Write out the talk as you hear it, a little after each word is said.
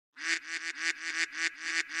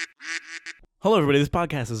Hello, everybody. This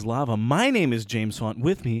podcast is Lava. My name is James Font.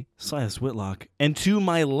 With me, Silas Whitlock. And to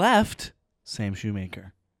my left, Sam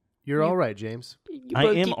Shoemaker. You're all right, James. I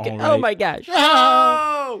am all right. Oh my gosh.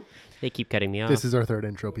 Oh! They keep cutting me off. This is our third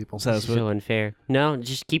intro, people. Silas, so unfair. No,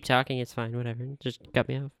 just keep talking. It's fine. Whatever. Just cut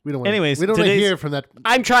me off. We don't. Anyways, we don't want to today's- hear from that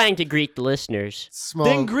I'm trying to greet the listeners. small.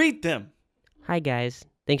 then greet them. Hi, guys.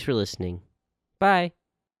 Thanks for listening. Bye.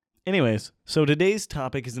 Anyways, so today's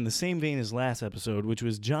topic is in the same vein as last episode, which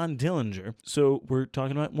was John Dillinger. So we're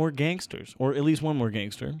talking about more gangsters, or at least one more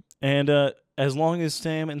gangster. And as long as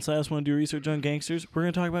Sam and Silas want to do research on gangsters, we're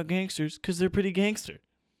going to talk about gangsters because they're pretty gangster.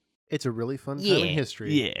 It's a really fun time Yeah. in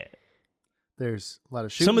history. Yeah. There's a lot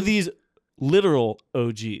of shooting. Some of these literal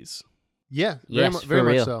OGs. Yeah. Yes, Very for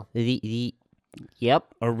much real. so. Yep.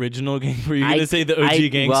 Original gang. Were you going to say the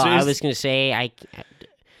OG gangsters? Well, I was going to say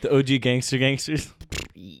The OG gangsters.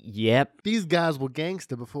 Yep. These guys were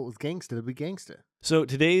gangster before it was gangster to be gangster. So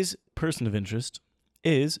today's person of interest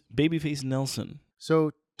is Babyface Nelson.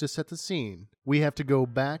 So to set the scene, we have to go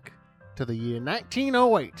back to the year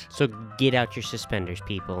 1908. So get out your suspenders,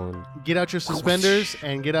 people, Get out your suspenders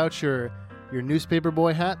and get out your newspaper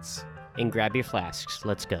boy hats. and grab your flasks.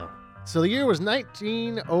 Let's go. So the year was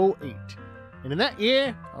 1908. And in that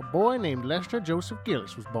year, a boy named Lester Joseph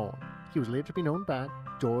Gillis was born. He was later to be known by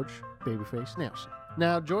George Babyface Nelson.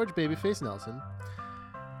 Now, George Babyface Nelson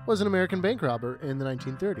was an American bank robber in the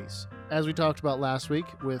 1930s. As we talked about last week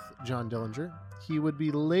with John Dillinger, he would be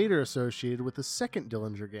later associated with the second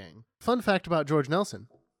Dillinger gang. Fun fact about George Nelson,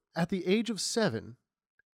 at the age of 7,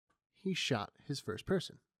 he shot his first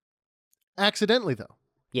person. Accidentally, though.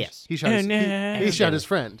 Yes. He shot his, he He shot his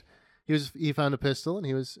friend. He found a pistol and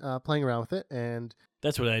he was playing around with it, and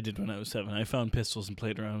That's what I did when I was 7. I found pistols and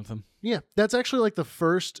played around with them. yeah, that's actually like the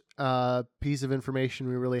first piece of information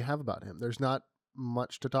we really have about him. There's not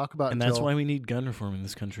much to talk about, And until, that's why we need gun reform in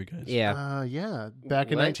this country, guys. Yeah. yeah,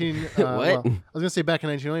 back in What? 19. What? Well, I was gonna say back in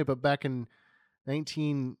 1908, but back in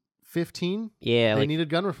 1915, Yeah. they Like, needed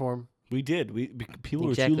gun reform. We did. People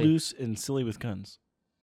were Exactly. too loose and silly with guns.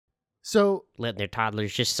 So, letting their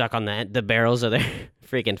toddlers just suck on the barrels of their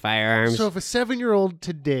freaking firearms. if a 7-year-old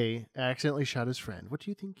today accidentally shot his friend, what do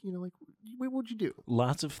you think? Like, what would you do?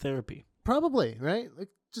 Lots of therapy. Probably, right? Like,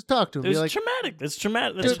 just talk to him. It's Be like, traumatic. That's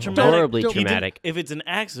traumatic. That's It's traumatic. horribly don't- He didn't- traumatic. If it's an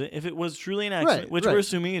accident, if it was truly an accident, Right, which right. we're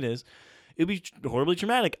assuming it is, it'd be horribly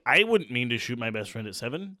traumatic. I wouldn't mean to shoot my best friend at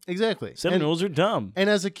 7. exactly. 7-year-olds are dumb. And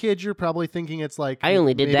as a kid, you're probably thinking it's like I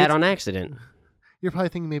only did maybe that it's- on accident. You're probably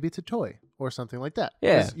thinking maybe it's a toy or something like that.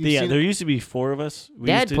 Yeah. 'Cause you've Yeah, seen- there used to be 4 of us. We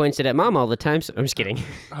Dad used to- points it at Mom all the time. So I'm just kidding.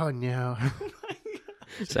 Oh no.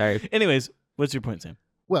 Sorry. Anyways, what's your point, Sam?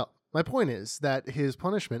 Well, my point is that his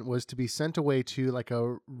punishment was to be sent away to like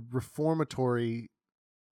a reformatory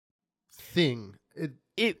thing.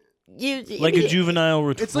 Like a juvenile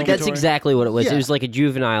reformatory? It's like That's exactly what it was. Yeah. It was like a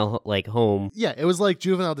juvenile home, Yeah, it was like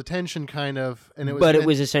juvenile detention kind of, and it was. but it and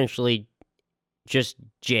was essentially just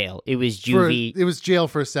jail. It was for, juvie. it was jail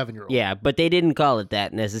for a 7-year-old. Yeah, but they didn't call it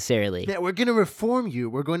that necessarily. Yeah, we're gonna reform you.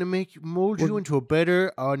 We're going to mold you into a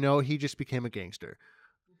better. Oh no, he just became a gangster.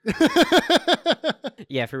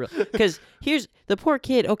 Yeah, for real. Because here's the poor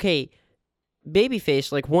kid. Okay,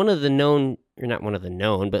 Babyface, like one of the known, or not one of the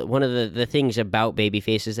known, but one of the things about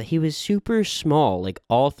Babyface is that he was super small, like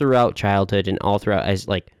all throughout childhood and all throughout as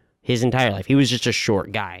like his entire life. He was just a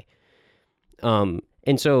short guy.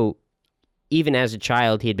 And so even as a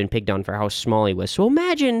child, he had been picked on for how small he was. So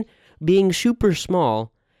imagine being super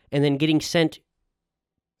small and then getting sent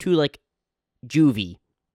to like juvie.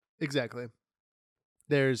 Exactly.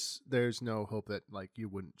 There's no hope that like you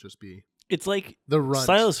wouldn't just be It's like the runt.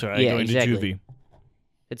 Silas or I Yeah, going exactly. to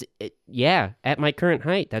juvie. Yeah, at my current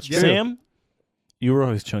height, that's Yeah. true. Sam, you were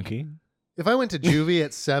always chunky. If I went to juvie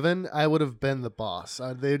at 7, I would have been the boss.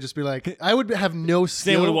 They'd just be like, I would have no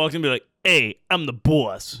skill. Sam would have walked in and be like, "Hey, I'm the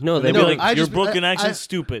boss." No, And they they'd be wouldn't. like, I'd "Your just be- broken I- accent's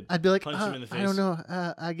stupid." I'd be like, Punch him in the I don't face.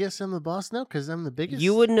 know. I guess I'm the boss now because I'm the biggest.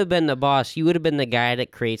 You wouldn't have been the boss. You would have been the guy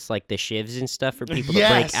that creates like the shivs and stuff for people to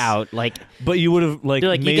Yes. break out. Like But you would have like they're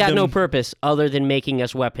like, made you got them, no purpose other than making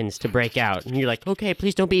us weapons to break out. And you're like, okay,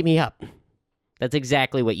 please don't beat me up. That's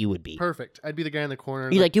exactly what you would be. Perfect. I'd be the guy in the corner.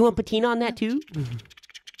 You're like, you want patina on that too?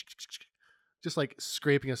 just like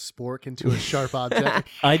scraping a spork into a sharp object.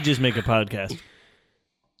 I'd just make a podcast.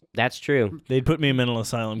 That's true. They'd put me in mental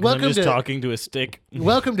asylum because I'm Welcome just to- talking to a stick.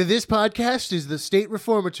 Welcome to this podcast is the State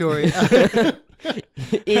Reformatory.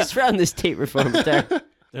 He's from the state reformatory.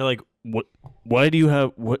 They're like, "What? Why do you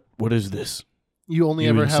have what? What is this?" You only You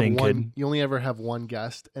ever have insane one. kid. You only ever have one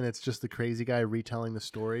guest, and it's just the crazy guy retelling the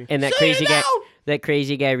story. And that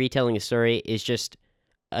crazy guy retelling a story is just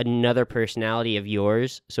another personality of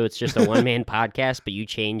yours, so it's just a one-man podcast, but you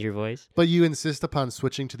change your voice. But you insist upon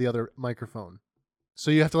switching to the other microphone.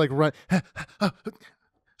 So you have to like run.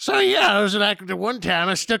 So yeah, there was an one time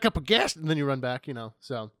I stuck up a guest, and then you run back,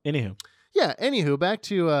 So Anywho, yeah. Anywho, back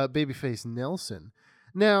to Babyface Nelson.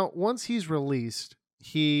 Now, once he's released,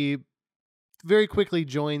 he very quickly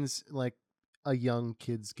joins like a young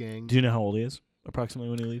kids gang. do you know how old he is approximately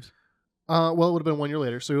when he leaves? Well, it would have been 1 year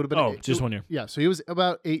later, so he would have been Just 1 year. Yeah, so he was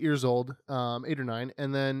about 8 years old, 8 or 9,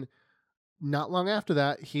 and then not long after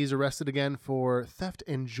that, he's arrested again for theft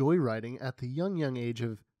and joyriding at the young age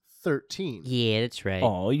of 13. Yeah, that's right.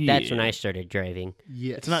 Oh, yeah. That's when I started driving.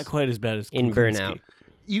 Yes. It's not quite as bad as In Kuklinski.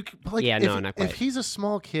 Burnout. Yeah, not if quite. he's a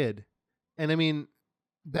small kid, and I mean,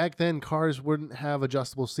 back then cars wouldn't have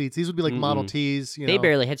adjustable seats. These would be like Model Ts. They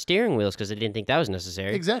barely had steering wheels because they didn't think that was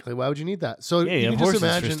necessary. Exactly. Why would you need that? So Yeah, you you have can just horses for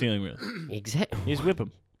imagine. stealing wheels. Exactly. You just whip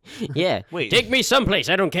him. Yeah. Wait. Take me someplace.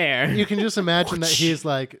 I don't care. You can just imagine that he's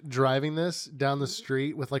like driving this down the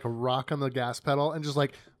street with like a rock on the gas pedal and just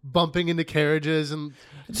like bumping into carriages and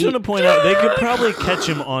I just want to point out they could probably catch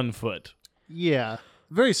him on foot. yeah,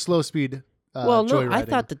 very slow speed. Well, no, I joyriding.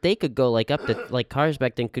 thought that they could go like up to like cars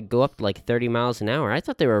back then could go up to like 30 miles an hour. I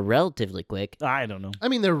thought they were relatively quick. I don't know. I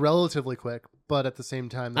mean, they're relatively quick, but at the same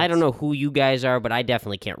time, I don't know who you guys are, but I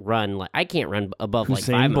definitely can't run. Like I can't run above like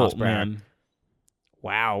 5 Usain miles Bolt, per hour. man.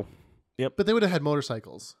 Wow. But they would have had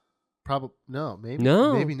motorcycles. Probably no, maybe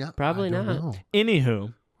No, maybe not. probably I don't not. know.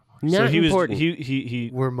 Anywho, Not so he important. was he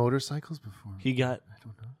Were motorcycles before? he got I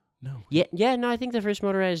don't know. no. Yeah, no, I think the first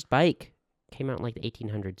motorized bike came out in like the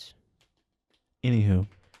 1800s. Anywho,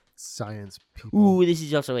 Science people. Ooh, this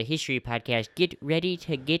is also a history podcast. Get ready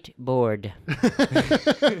to get bored.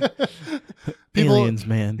 People- aliens,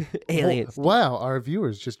 man. Aliens. Wow, our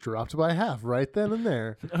viewers just dropped by half right then and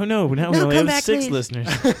there. Oh no, now we No, only come have back, 6 please. listeners.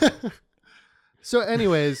 So,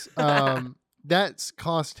 anyways, that's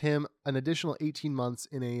cost him an additional 18 months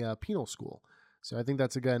in a penal school. So I think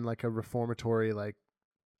that's again like a reformatory, like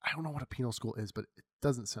I don't know what a penal school is, but it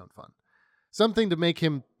doesn't sound fun. Something to make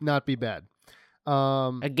him not be bad.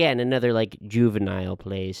 Again, another like juvenile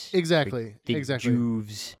place. Exactly, The exactly.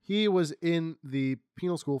 Juves. He was in the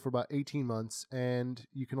penal school for about 18 months, and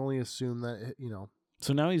you can only assume that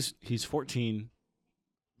So now he's 14.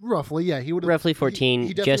 roughly, yeah, he would have Roughly 14, he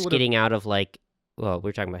definitely just would've- getting out of like, well,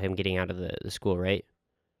 we're talking about him getting out of the school, right?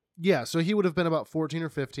 Yeah, so he would have been about 14 or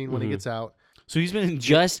 15 when he Mhm. gets out. So he's been in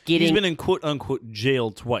Just getting. he's been in quote unquote jail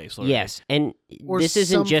twice. Already. Yes, and Or this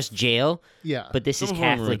isn't some- just jail, Yeah, but this is Some of them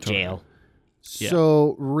are Catholic retarded. jail. Yeah.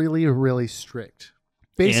 so really, really strict.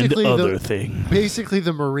 Basically, and other the thing. basically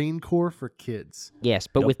the Marine Corps for kids. Yes,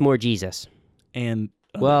 but Yep. with more Jesus. And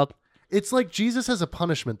Well, It's like Jesus as a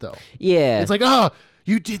punishment, though. yeah. It's like, oh,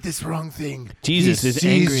 you did this wrong thing. Jesus He is sees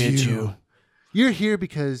angry at you. You're here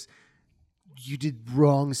because you did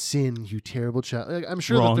wrong sin, you terrible child. Like, I'm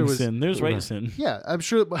sure that Wrong there was. sin. There's right sin. Yeah, I'm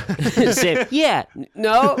sure. Same. Yeah.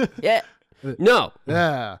 No. Yeah. No.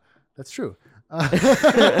 Yeah, that's true.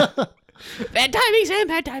 Bad timing, Sam.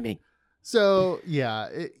 Bad timing. So yeah,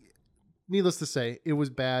 needless to say, it was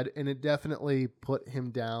bad, and it definitely put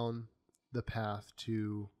him down the path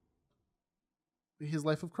to his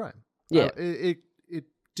life of crime. Yeah. It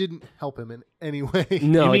didn't help him in any way.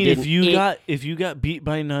 No, you mean it didn't. if you got beat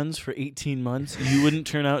by nuns for 18 months, you wouldn't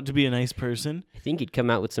turn out to be a nice person? I think he'd come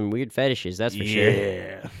out with some weird fetishes. That's for sure.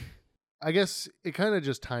 Yeah. I guess it kind of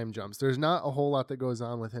just time jumps. There's not a whole lot that goes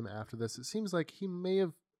on with him after this. It seems like he may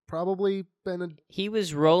have probably been an He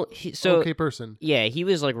was So okay person. yeah, he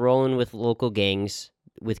was like rolling with local gangs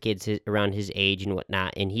with kids around his age and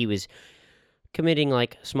whatnot, and he was committing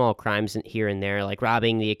like small crimes here and there, like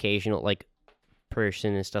robbing the occasional like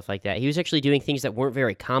person and stuff like that. He was actually doing things that weren't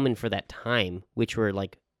very common for that time, which were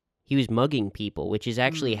like he was mugging people, which is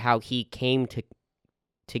actually how he came to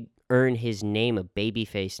earn his name of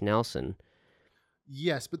Babyface Nelson.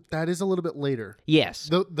 Yes, but that is a little bit later. Yes.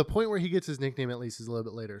 The point where he gets his nickname at least is a little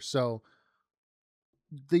bit later. So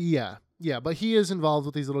yeah, but he is involved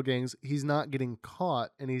with these little gangs. He's not getting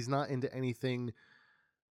caught, and he's not into anything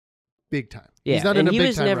big time. Yeah, he's not and in a he big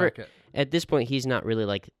was time never- racket. At this point, he's not really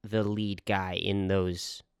like the lead guy in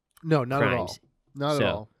those No, not at all. crimes. Not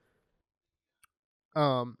So- at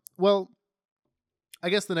all. Well, I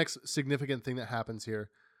guess the next significant thing that happens here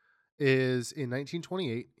is in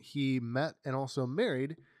 1928, he met and also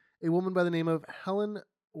married a woman by the name of Helen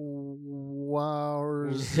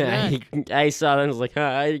Warzak. I saw that and was like,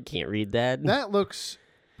 I can't read that. That looks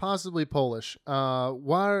possibly Polish.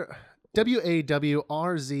 Wawrzyniak.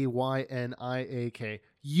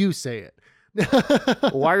 You say it.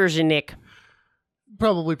 Warzenik.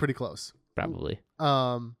 Probably pretty close. Probably.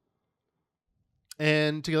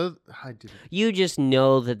 And together, I didn't. You just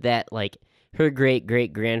know that like her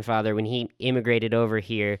great-great-grandfather, when he immigrated over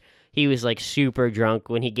here, he was like super drunk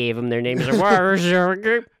when he gave them their names.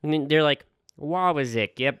 Like, and they're like,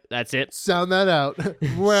 Wawazik. Yep, that's it. Sound that out. They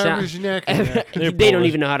don't Polish.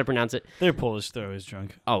 even know how to pronounce it. They're Polish. They're always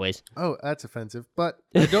drunk. Always. Oh, that's offensive. But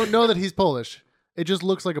I don't know that he's Polish. It just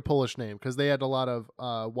looks like a Polish name because they had a lot of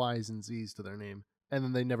Y's and Z's to their name, and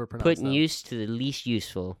then they never pronounced Putting them. use to the least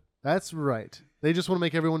useful. That's right. They just want to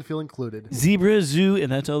make everyone feel included. Zebra, zoo,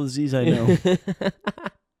 and that's all the Z's I know.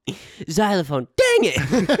 Xylophone. Dang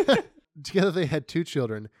it! Together they had 2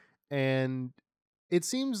 children, and it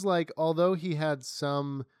seems like although he had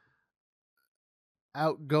some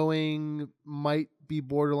outgoing, might be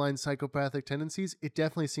borderline psychopathic tendencies, it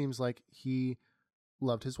definitely seems like he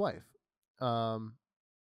loved his wife.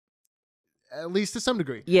 At least to some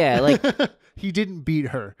degree. Yeah, like he didn't beat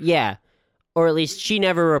her. yeah. Or at least she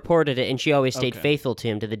never reported it, and she always stayed Okay. faithful to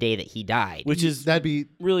him to the day that he died. Which is That'd be,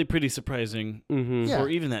 really pretty surprising Mm-hmm. Yeah. for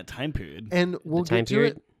even that time period. and we'll time get to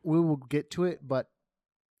period? it. We will get to it, but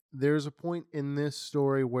there's a point in this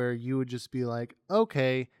story where you would just be like,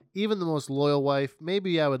 okay, even the most loyal wife,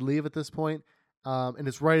 maybe I would leave at this point. And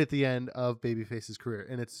it's right at the end of Babyface's career,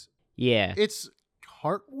 and it's Yeah.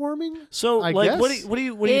 heartwarming. So, I like, what guess. do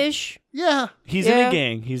you? Ish. Yeah. He's in Yeah. a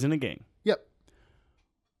gang. He's in a gang. Yep.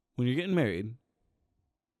 When you're getting married,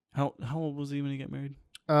 how old was he when he got married?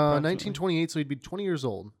 1928, so he'd be 20 years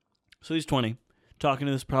old. So he's 20. Talking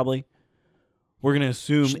to this probably. We're gonna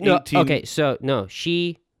assume No, 18. okay, so no,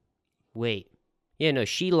 she. Wait. Yeah, no,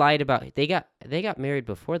 she lied about. They got married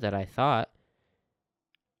before that. I thought.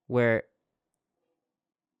 Where.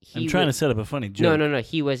 I'm trying to set up a funny joke. No.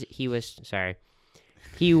 He was. Sorry.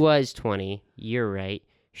 He was 20. You're right.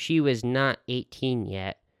 She was not 18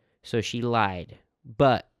 yet, so she lied.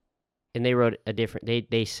 But, and they wrote a different.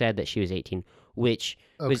 They said that she was 18, which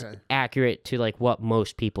was Okay. accurate to like what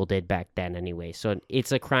most people did back then anyway. So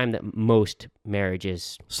it's a crime that most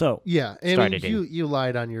marriages. So Yeah, I mean, Started in. you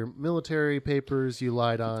lied on your military papers. You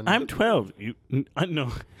lied on. I'm 12.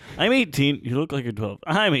 No, I'm 18. You look like you're 12.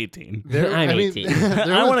 I'm 18. I'm 18.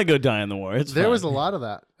 I want to go die in the war. It's There fine. was a lot of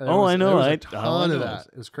that. I know. There was I a ton of that.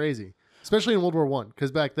 It was crazy, especially in World War One,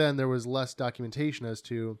 because back then there was less documentation as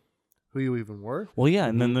to who you even were. Well, yeah,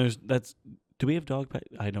 and then that's. Do we have dog pet?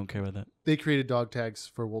 I don't care about that. They created dog tags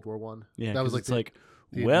for World War One. Yeah, that was 'cause like it's like,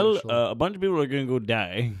 the well, initial- a bunch of people are gonna go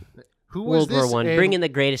die. who was World War this? One. And- Bring in the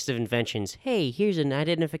greatest of inventions. Hey, here's an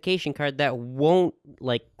identification card that won't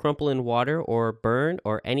like crumple in water or burn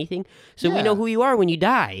or anything, so we know Yeah. who you are when you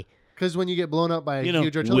die. Because when you get blown up by a You know,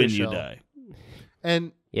 huge artillery when shell, you die.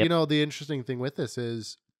 and Yep. you know the interesting thing with this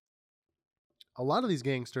is, a lot of these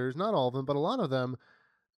gangsters, not all of them, but a lot of them,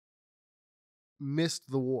 missed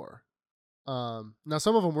the war. Now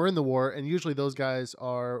some of them were in the war, and usually those guys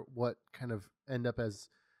are what kind of end up as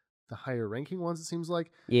the higher ranking ones. It seems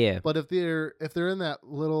like. Yeah. But if they're in that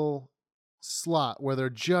little slot where they're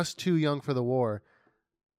just too young for the war,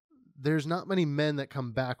 there's not many men that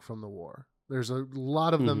come back from the war. There's a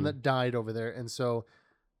lot of them Mhm. that died over there, and so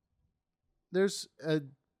there's a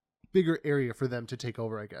bigger area for them to take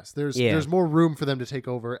over, I guess. There's more room for them to take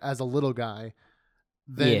over as a little guy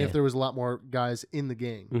than Yeah. if there was a lot more guys in the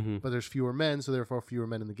gang. Mm-hmm. But there's fewer men, so therefore fewer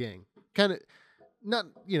men in the gang. Kind of not,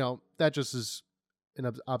 that just is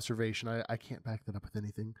an observation. I can't back that up with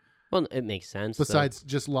anything Well, it makes sense. though. besides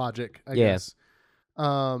just logic, I Yeah. guess.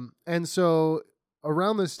 And so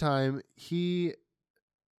around this time, he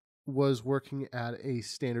was working at a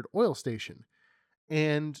Standard Oil station,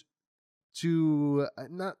 and to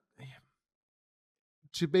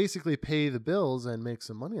basically pay the bills and make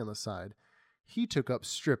some money on the side, he took up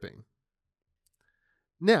stripping.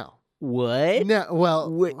 Now, What?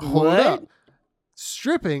 hold what? up.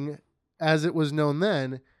 Stripping, as it was known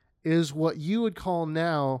then, is what you would call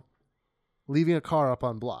now leaving a car up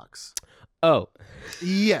on blocks. Oh,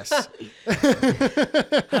 Yes.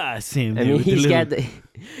 Ah, Sam. I mean, he's got the.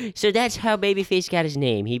 So that's how Babyface got his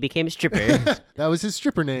name. He became a stripper. That was his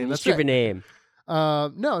stripper name. That's stripper right. name.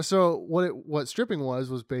 No, so what stripping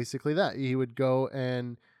was basically that he would go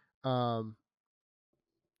and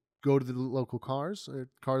go to the local cars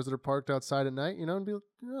that are parked outside at night, and be like,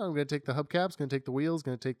 I'm going to take the hubcaps, going to take the wheels,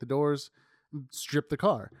 going to take the doors, strip the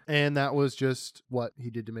car. And that was just what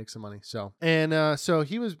he did to make some money. So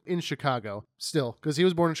he was in Chicago still, because he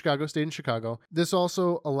was born in Chicago, stayed in Chicago. This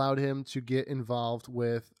also allowed him to get involved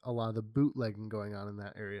with a lot of the bootlegging going on in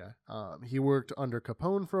that area. He worked under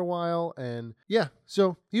Capone for a while, and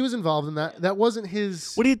so he was involved in that. That wasn't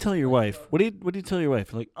his. What do you tell your wife? What do you tell your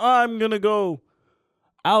wife? Like, I'm gonna go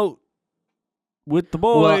out with the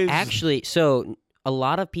boys. Well, actually, so a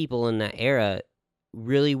lot of people in that era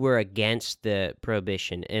really were against the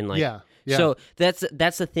prohibition and like yeah. so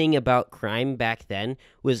that's the thing about crime back then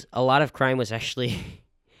was a lot of crime was actually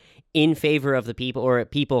in favor of the people, or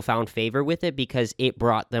people found favor with it because it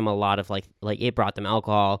brought them a lot of like it brought them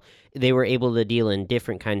alcohol. They were able to deal in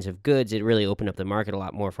different kinds of goods. It really opened up the market a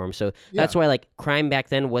lot more for them. So that's why like crime back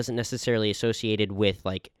then wasn't necessarily associated with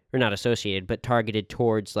like, or not associated, but targeted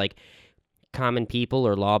towards like common people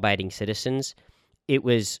or law-abiding citizens. It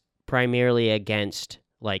was primarily against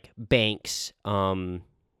like banks, the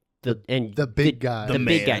big guy, the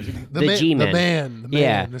big guy, the G-men. the man.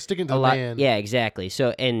 Yeah. They're sticking to a the lot. man. Yeah, exactly.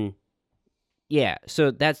 So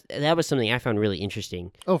so that was something I found really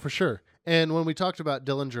interesting. Oh, for sure. And when we talked about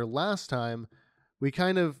Dillinger last time, we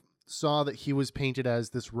kind of saw that he was painted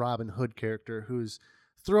as this Robin Hood character who's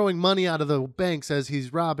throwing money out of the banks as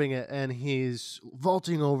he's robbing it, and he's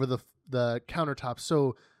vaulting over the countertop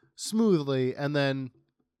so smoothly, and then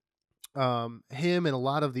him and a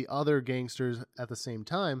lot of the other gangsters at the same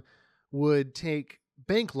time would take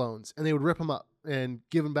bank loans and they would rip them up and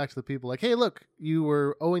give them back to the people like, hey, look, you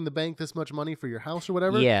were owing the bank this much money for your house or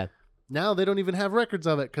whatever. Yeah. Now they don't even have records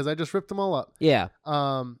of it because I just ripped them all up. Yeah.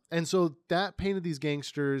 And so that painted these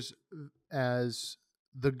gangsters as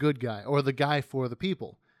the good guy or the guy for the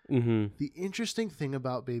people. Mm-hmm. The interesting thing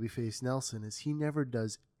about Babyface Nelson is he never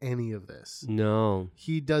does any of this. No.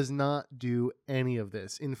 He does not do any of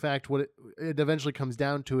this. In fact, what it eventually comes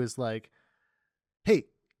down to is like, hey,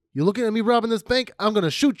 you looking at me robbing this bank? I'm going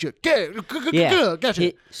to shoot you. Yeah.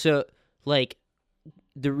 Gotcha. So, like,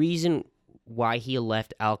 the reason why he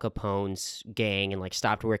left Al Capone's gang and, like,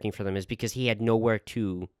 stopped working for them is because he had nowhere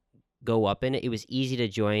to go up in it. It was easy to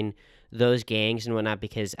join those gangs and whatnot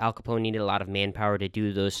because Al Capone needed a lot of manpower to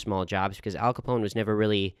do those small jobs because Al Capone was never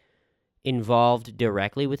really involved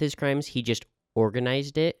directly with his crimes. He just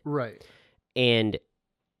organized it. Right. And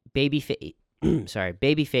Babyface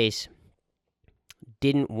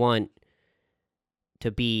didn't want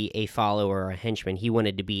to be a follower or a henchman. He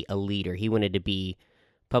wanted to be a leader. He wanted to be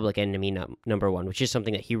public enemy number one, which is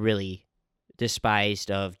something that he really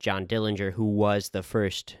despised of John Dillinger, who was the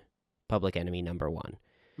first public enemy number one.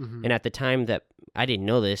 Mm-hmm. And at the time that, I didn't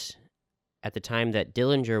know this, at the time that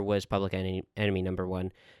Dillinger was public enemy number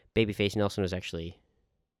one, Babyface Nelson was actually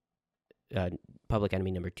public enemy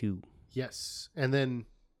number two. Yes. And then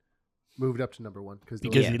moved up to number one because he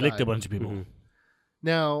died. licked a bunch of people. Mm-hmm.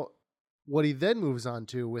 Now, what he then moves on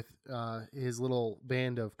to with his little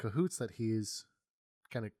band of cahoots that he's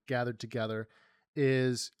kind of gathered together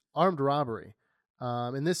is armed robbery.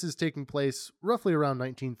 And this is taking place roughly around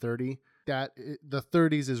 1930. The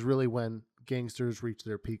 30s is really when gangsters reach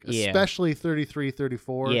their peak, especially 33,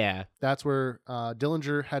 34. Yeah. That's where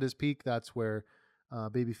Dillinger had his peak. That's where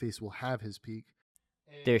Babyface will have his peak.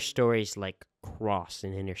 Their stories like cross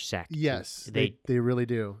and intersect. Yes, they really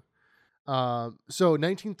do. So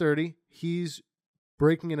 1930, he's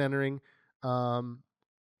breaking and entering. One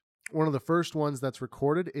of the first ones that's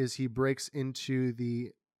recorded is he breaks into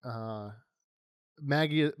the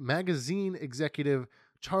magazine executive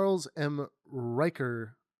Charles M.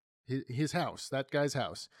 Riker, his house, that guy's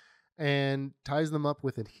house, and ties them up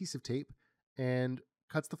with adhesive tape and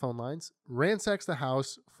cuts the phone lines, ransacks the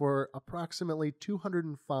house for approximately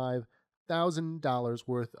 $205,000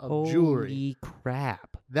 worth of jewelry. Holy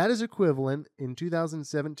crap. That is equivalent in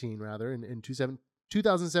 2017,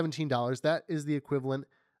 $2017, that is the equivalent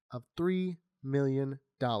of $3 million.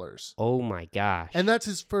 Oh my gosh. And that's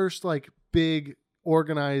his first like big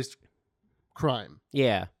organized crime.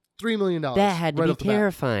 Yeah. $3 million. That had to right be off the bat.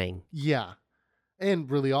 terrifying. Yeah.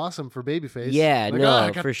 And really awesome for Babyface. Yeah, like, no,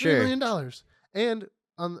 I got for $3 sure. million. And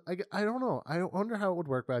I don't know. I wonder how it would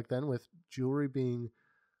work back then with jewelry being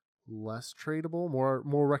less tradable,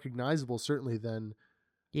 more recognizable certainly than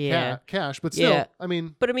cash. But still, Yeah. I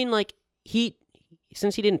mean, like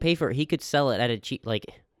since he didn't pay for it, he could sell it at a cheap,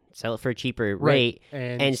 sell it for a cheaper rate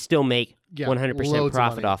and still make 100%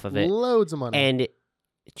 profit off of it. Loads of money. And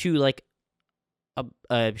to like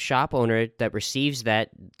a shop owner that receives that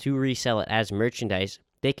to resell it as merchandise,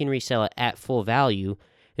 they can resell it at full value.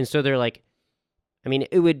 And so they're like, I mean,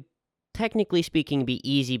 it would technically speaking be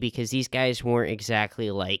easy because these guys weren't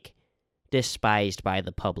exactly like despised by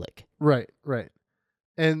the public. Right.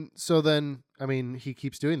 And so then, I mean, he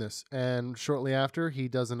keeps doing this. And shortly after, he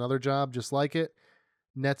does another job just like it,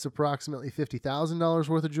 nets approximately $50,000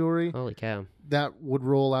 worth of jewelry. Holy cow. That would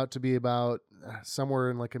roll out to be about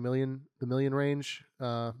somewhere in like the million range,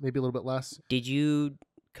 maybe a little bit less. Did you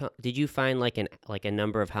find like a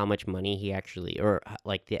number of how much money he actually, or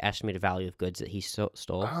like the estimated value of goods that he stole?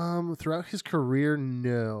 Throughout his career,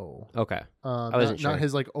 no. Okay. I wasn't sure. Not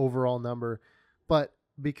his like overall number, but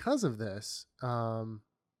because of this,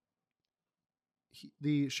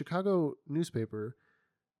 the Chicago newspaper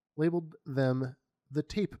labeled them the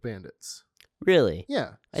Tape Bandits. Really?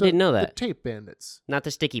 Yeah. I didn't know that. The Tape Bandits. Not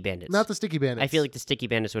the Sticky Bandits. Not the Sticky Bandits. I feel like the Sticky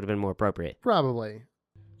Bandits would have been more appropriate. Probably.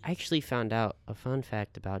 I actually found out a fun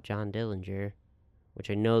fact about John Dillinger, which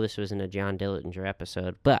I know this wasn't a John Dillinger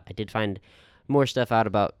episode, but I did find more stuff out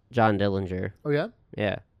about John Dillinger. Oh, yeah?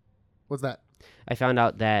 Yeah. What's that? I found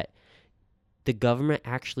out that the government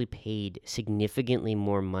actually paid significantly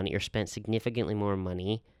more money or spent significantly more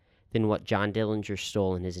money than what John Dillinger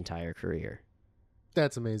stole in his entire career.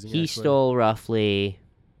 That's amazing. He actually. stole roughly,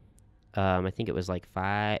 I think it was like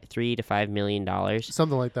 $3 to $5 million.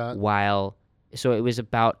 Something like that. So it was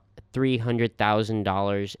about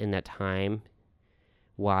 $300,000 in that time,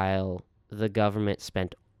 while the government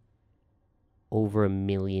spent over $1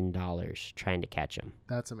 million trying to catch him.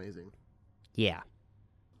 That's amazing. Yeah.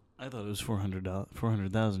 I thought it was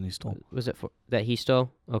 $400,000 he stole. Was it that he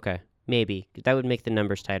stole? Okay. Maybe. That would make the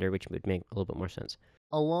numbers tighter, which would make a little bit more sense.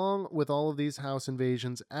 Along with all of these house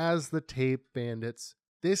invasions as the Tape Bandits,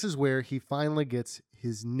 this is where he finally gets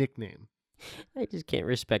his nickname. I just can't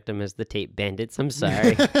respect them as the Tape Bandits. I'm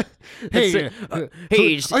sorry. Hey,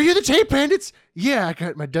 are you the Tape Bandits? Yeah, I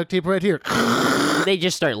got my duct tape right here. They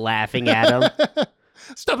just start laughing at him.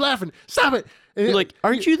 Stop laughing. Stop it. You're like,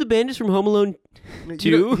 aren't you the bandits from Home Alone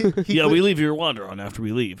 2? Yeah, we leave your water on after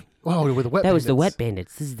we leave. Oh, with the wet That was the bandits. Wet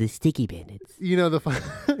Bandits. This is the Sticky Bandits. You know,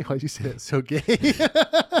 why'd you say that so gay?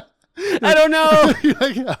 I don't know. You're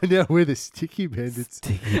like, I know, we're the Sticky Bandits.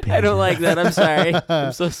 I don't like that. I'm sorry.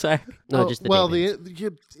 I'm so sorry. No, Oh, just the well, Tape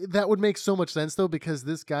Bandits. that would make so much sense, though, because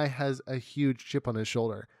this guy has a huge chip on his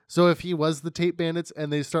shoulder. So if he was the Tape Bandits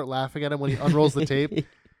and they start laughing at him when he unrolls the tape,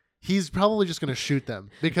 he's probably just going to shoot them.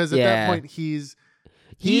 Because at that point, he's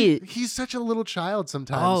such a little child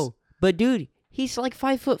sometimes. Oh, but dude, he's like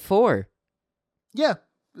 5'4". Yeah.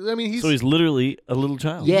 I mean, So he's literally a little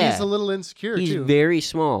child. Yeah. he's a little insecure, He's too. very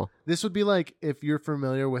small. This would be like if you're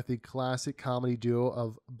familiar with the classic comedy duo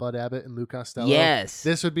of Bud Abbott and Lou Costello. Yes.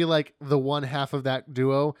 This would be like the one half of that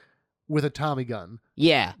duo with a Tommy gun,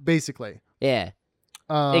 Yeah. basically. Yeah.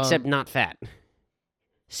 Except not fat.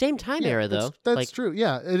 Same time era though. That's like, true.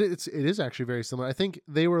 Yeah, it is actually very similar. I think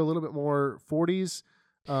they were a little bit more 40s.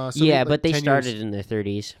 yeah, like but they 10 started years. in their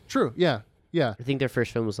 30s. True. Yeah. Yeah. I think their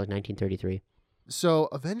first film was like 1933. So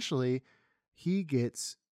eventually, he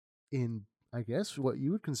gets in, I guess, what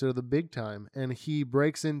you would consider the big time, and he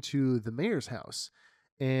breaks into the mayor's house.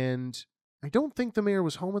 And I don't think the mayor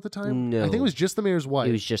was home at the time. No. I think it was just the mayor's wife.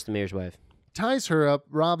 It was just the mayor's wife. Ties her up,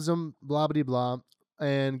 robs him, blah blah blah,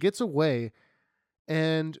 and gets away.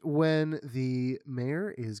 And when the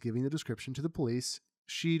mayor is giving the description to the police,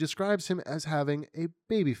 she describes him as having a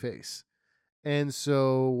baby face. And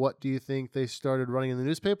so, what do you think they started running in the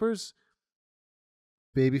newspapers?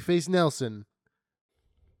 Babyface Nelson,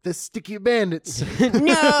 the Sticky Bandits,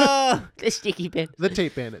 No, the Sticky Bandits. the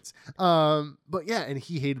Tape Bandits. But yeah, and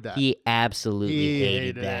he hated that. He absolutely He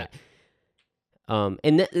hated hated that.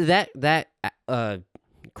 And that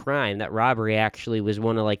crime, that robbery, actually was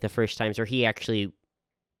one of like the first times where he actually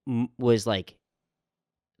was like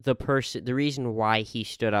the reason why he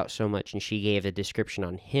stood out so much, and she gave a description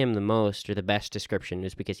on him the most, or the best description,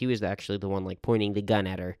 is because he was actually the one like pointing the gun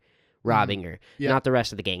at her, robbing her, Yeah. not the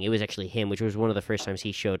rest of the gang. It was actually him, which was one of the first times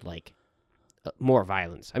he showed like more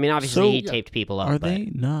violence. I mean, obviously So- he taped people up. Are but they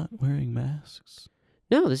not wearing masks?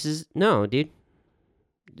 No, dude.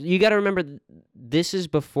 You got to remember, this is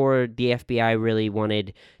before the FBI really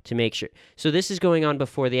wanted to make sure. So this is going on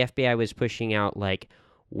before the FBI was pushing out like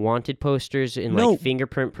wanted posters and No. like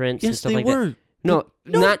fingerprint prints and Yes, stuff they like were.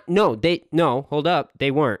 that. No, hold up. They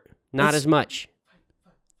weren't. Not Let's- as much.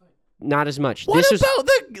 Not as much. What this about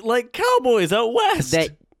the like cowboys out west?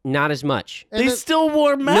 that not as much. And they then- still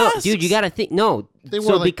wore masks. No, dude, you got to think. No, They so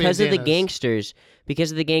wore, like, because of the bandanas.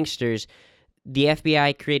 gangsters, the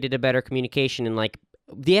FBI created a better communication, and like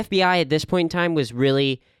the FBI at this point in time was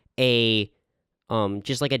really a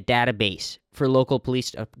just like a database for local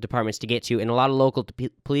police departments to get to, and a lot of local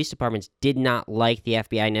police departments did not like the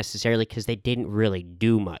FBI necessarily because they didn't really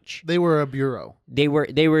do much. They were a bureau. They were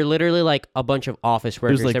literally like a bunch of office It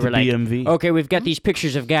workers. was like they the were like, BMV. okay, we've got these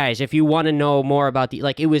pictures of guys. If you want to know more about the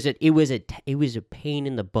it was a pain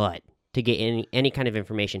in the butt to get any kind of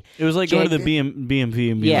information. It was like going to the Jack- BMV and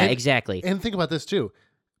being Yeah, like, exactly. And think about this too.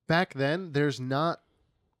 Back then, there's not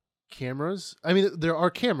cameras. I mean, there are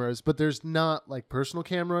cameras, but there's not like personal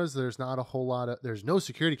cameras. There's not a whole lot of. There's no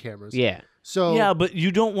security cameras. Yeah. So yeah, but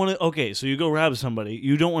you don't want to. Okay, so you go rob somebody.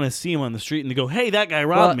 You don't want to see him on the street and they go, "Hey, that guy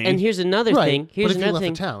Well, robbed me." and here's another right. thing. But Here's if you another left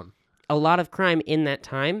thing. the town, A lot of crime in that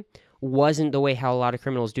time wasn't the way how a lot of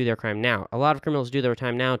criminals do their crime now. A lot of criminals do their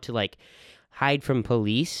time now to like hide from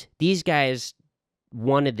police. These guys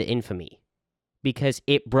wanted the infamy because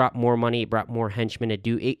it brought more money, it brought more henchmen to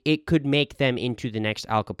do it. It could make them into the next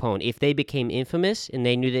Al Capone. If they became infamous and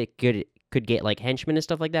they knew they could get like henchmen and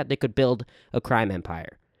stuff like that, they could build a crime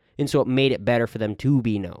empire. And so it made it better for them to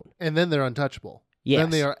be known. And then they're untouchable. Yes. Then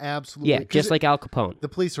they are absolutely... Yeah, just like Al Capone. The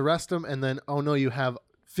police arrest them, and then, oh no, you have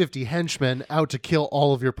 50 henchmen out to kill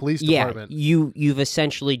all of your police department. Yeah, you've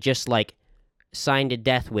essentially just like signed a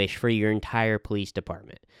death wish for your entire police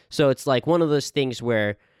department. So it's like one of those things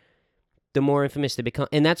where the more infamous they become,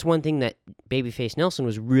 and that's one thing that Babyface Nelson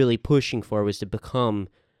was really pushing for, was to become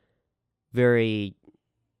very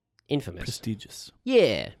infamous. Prestigious.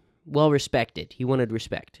 Yeah, well respected. He wanted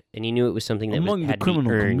respect, and he knew it was something that among the had to be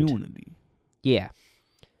criminal earned. community. Yeah.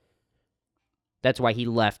 That's why he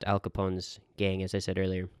left Al Capone's gang, as I said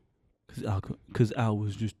earlier. Because Al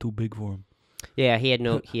was just too big for him. Yeah, he had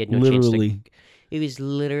no chance to. Literally. It was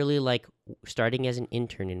literally like starting as an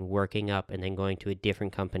intern and working up and then going to a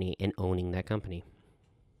different company and owning that company.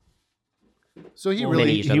 So he Well,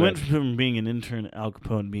 really... many- He went from being an intern at Al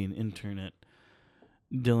Capone to being an intern at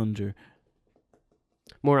Dillinger.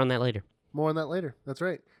 More on that later. More on that later. That's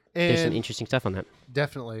right. There's some And interesting stuff on that.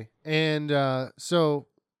 definitely. And so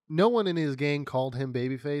no one in his gang called him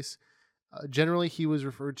Babyface. Generally, he was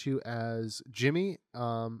referred to as Jimmy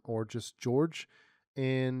or just George.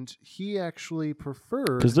 And he actually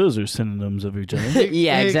preferred... Because those are synonyms of each other.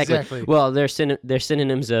 Yeah, exactly. Exactly. Well, they're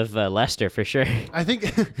synonyms of Lester for sure. I think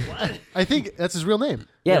I think that's his real name.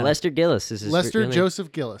 Yeah, Yeah. Lester Gillis is his Lester real name.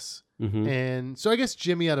 Joseph Gillis. Mhm. And so I guess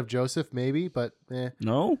Jimmy out of Joseph, maybe, but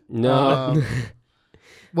No? No.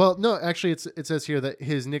 Well, no, actually, it says here that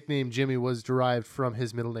his nickname Jimmy was derived from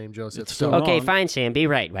his middle name Joseph. It's So still Okay, wrong. fine, Sam. Be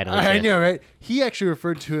right. Why don't I you? know, right? He actually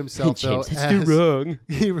referred to himself though James, that's as too wrong.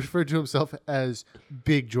 he referred to himself as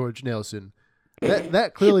Big George Nelson.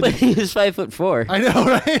 That clearly. But he was 5'4". I know,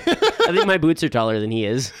 right? I think my boots are taller than he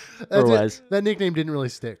is, or That's it. was. That nickname didn't really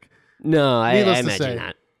stick. No, I Needless to imagine say.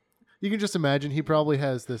 not. You can just imagine he probably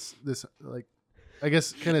has this like, I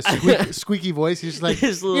guess, kind of squeaky voice. He's just like,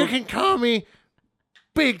 His little- you can call me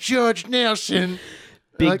Big George Nelson.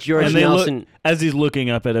 Big Like- George And they look, Nelson. as he's looking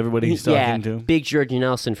up at everybody he's talking to. Big George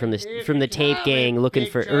Nelson from the tape gang looking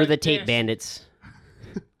Big for George the tape Nelson. bandits.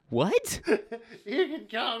 What? You can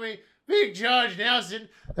call me Big George Nelson.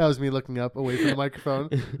 That was me looking up away from the microphone.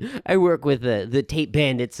 I work with the tape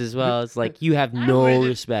bandits as well. It's like you have no with it.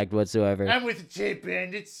 respect whatsoever. I'm with the tape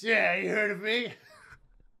bandits. Yeah, you heard of me?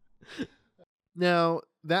 Now,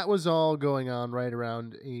 that was all going on right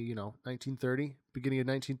around, 1930, beginning of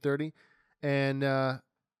 1930. And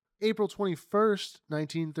April 21st,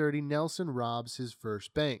 1930, Nelson robs his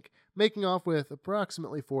first bank, making off with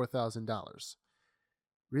approximately $4,000.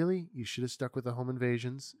 Really? You should have stuck with the home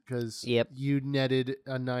invasions because Yep. you netted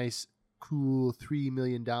a nice, cool $3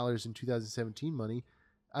 million in 2017 money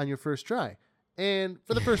on your first try. And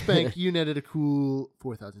for the first bank, you netted a cool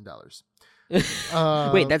 $4,000.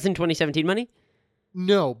 Wait, that's in 2017 money?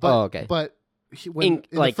 No, but Oh, okay. but in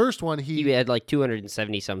the like, first one, You he had like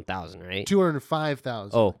 270 some thousand, right?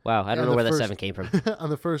 205,000. Oh wow, I don't on know the where that first- 7 came from. on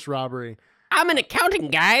the first robbery. I'm an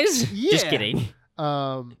accountant, guys. Just Yeah. kidding.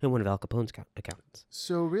 Um, I'm one of Al Capone's accountants.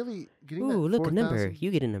 so really getting Ooh, that look, a number. 4,000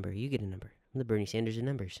 You get a number. You get a number. I'm the Bernie Sanders of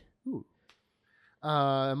numbers.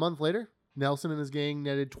 A month later, Nelson and his gang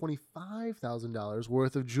netted $25,000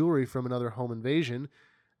 worth of jewelry from another home invasion.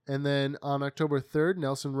 And then on October 3rd,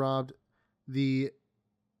 Nelson robbed the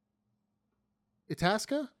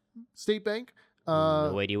Itasca State Bank.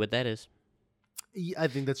 No idea what that is. I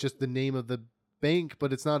think that's just the name of the bank,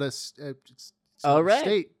 but it's not it's All not a right.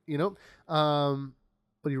 state,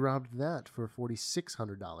 but he robbed that for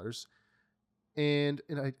 $4,600. And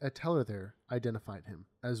a teller there identified him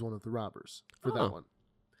as one of the robbers for Oh. that one.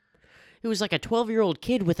 It was like a 12-year-old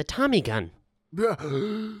kid with a Tommy gun.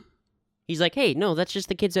 He's like, hey, no, that's just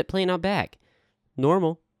the kids that playing out back.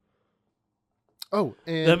 Normal. Oh,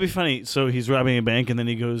 and That'd be funny. So he's robbing a bank, and then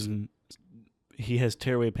he goes and he has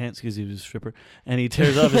tearaway pants because he was a stripper, and he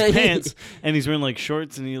tears off his pants, and he's wearing like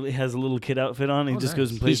shorts, and he has a little kid outfit on. And he Oh, just nice.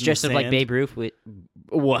 goes and plays. He's dressed in up the like sand. Babe Ruth with...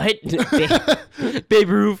 What? Babe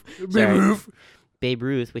Ruth. Sorry. Babe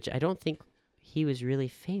Ruth, which I don't think he was really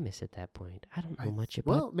famous at that point. I don't know much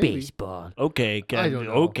about well, maybe. baseball. Okay, I don't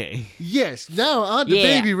know. okay. Yes. Now on to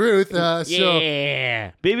Yeah. Baby Ruth. So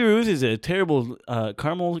Yeah. Baby Ruth is a terrible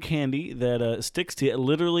caramel candy that sticks to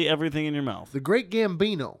literally everything in your mouth. the Great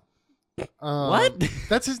Gambino. What?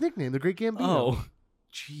 That's his nickname, the Great Gambino. Oh,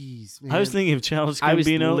 Jeez, man. I was thinking of Childish I was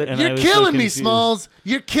Gambino, lit- and You're I was so killing me, confused. Smalls.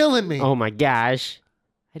 You're killing me. Oh my gosh.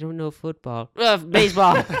 I don't know football.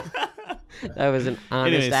 Baseball. That was an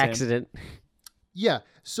honest Anyway, Sam. accident. Yeah.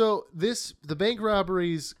 So the bank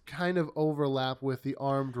robberies kind of overlap with the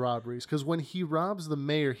armed robberies because when he robs the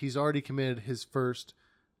mayor, he's already committed his first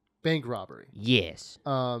bank robbery. Yes.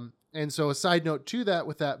 And so a side note to that,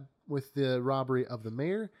 with the robbery of the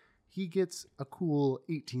mayor, he gets a cool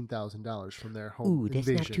 $18,000 from their home Ooh, that's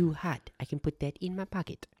invasion. not too hot. I can put that in my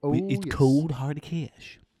pocket. Oh, It's yes. cold, hard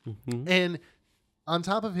cash. Mm-hmm. And on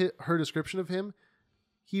top of her description of him,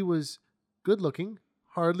 he was good looking,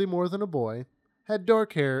 hardly more than a boy, had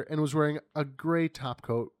dark hair, and was wearing a gray top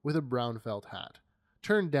coat with a brown felt hat,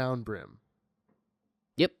 turned down brim.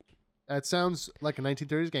 Yep. That sounds like a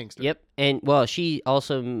 1930s gangster. Yep. And well, she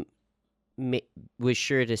also was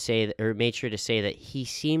sure to say that, or made sure to say that he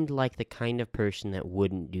seemed like the kind of person that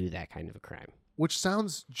wouldn't do that kind of a crime. Which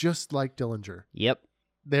sounds just like Dillinger. Yep.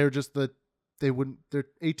 They're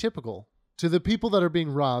atypical. To the people that are being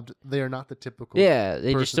robbed, they are not the typical. Yeah,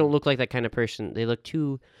 they just person. don't look like that kind of person. They look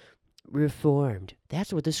too reformed.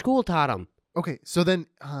 That's what the school taught them. Okay, so then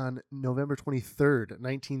on November 23rd,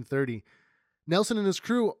 1930, Nelson and his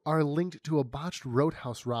crew are linked to a botched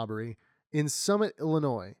roadhouse robbery in Summit,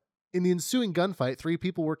 Illinois. In the ensuing gunfight, 3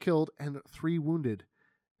 people were killed and 3 wounded.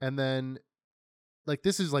 And then,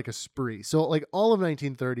 this is like a spree. So, all of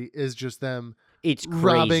 1930 is just them It's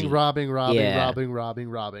crazy. robbing. Yeah.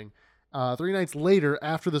 3 nights later,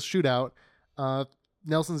 after the shootout,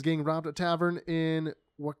 Nelson's gang robbed a tavern in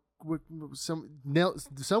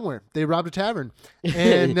somewhere. They robbed a tavern,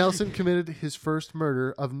 and Nelson committed his first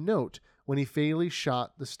murder of note when he fatally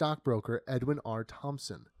shot the stockbroker Edwin R.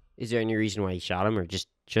 Thompson. Is there any reason why he shot him, or just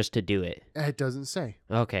to do it? It doesn't say.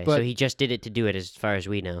 Okay, But- so he just did it to do it, as far as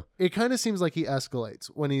we know. It kind of seems like he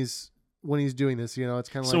escalates when he's doing this. It's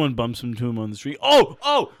kind of like, Someone bumps into him on the street.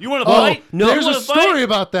 Oh, you want to oh, fight? no, there's You a wanna fight? story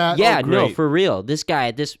about that. Yeah, Oh, no, great. for real. This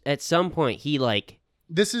guy, at some point, he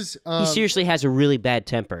This is he seriously has a really bad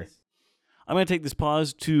temper. I'm going to take this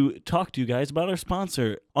pause to talk to you guys about our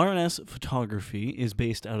sponsor. RNS Photography is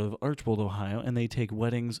based out of Archbold, Ohio, and they take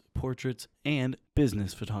weddings, portraits, and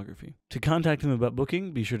business photography. To contact them about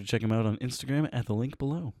booking, be sure to check them out on Instagram at the link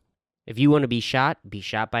below. If you want to be shot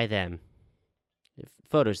by them.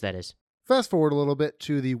 Photos, that is. Fast forward a little bit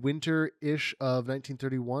to the winter-ish of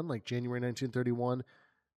 1931, like January 1931.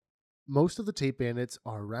 Most of the tape bandits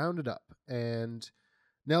are rounded up, and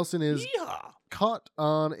Nelson is caught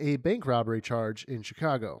on a bank robbery charge in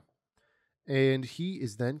Chicago. And he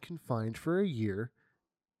is then confined for a year.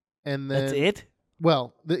 And then, That's it?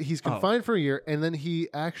 Well, he's confined for a year, and then he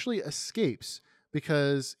actually escapes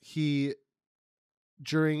because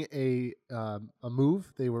during a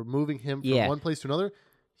move, they were moving him from one place to another.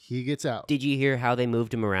 He gets out. Did you hear how they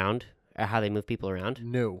moved him around? Or how they moved people around?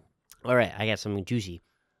 No. All right, I got something juicy.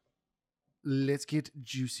 Let's get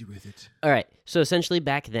juicy with it. All right, so essentially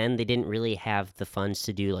back then, they didn't really have the funds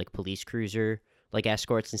to do police cruiser,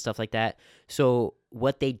 escorts and stuff like that. So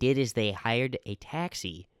what they did is they hired a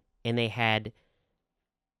taxi, and they had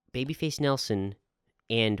Babyface Nelson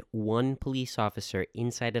and one police officer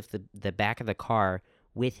inside of the back of the car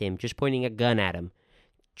with him, just pointing a gun at him,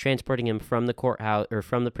 transporting him from the courthouse or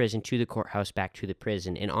from the prison to the courthouse back to the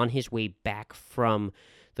prison. And on his way back from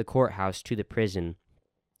the courthouse to the prison,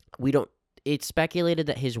 it's speculated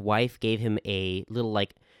that his wife gave him a little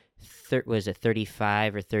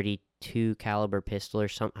 35 or 32 caliber pistol or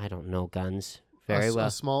something. I don't know guns very well.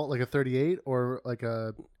 A small, a 38 or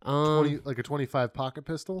a 20, a 25 pocket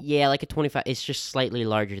pistol. Yeah, a 25. It's just slightly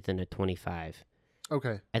larger than a 25.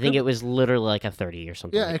 Okay. I think it was literally a 30 or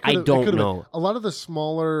something. Yeah, I don't know. A lot of the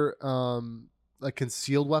smaller,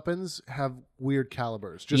 concealed weapons have weird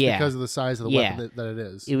calibers just because of the size of the weapon that it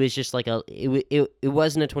is. It was just it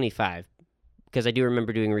wasn't a 25 because I do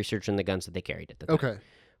remember doing research on the guns that they carried at the time. Okay.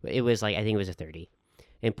 It was I think it was a 30.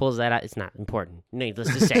 And pulls that out. It's not important.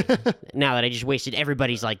 Needless to say. Now that I just wasted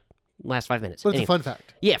everybody's last 5 minutes. But it's Anyway. a fun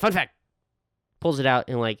fact. Yeah, fun fact. Pulls it out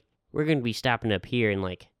and we're going to be stopping up here and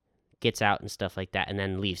gets out and stuff like that and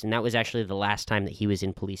then leaves. And that was actually the last time that he was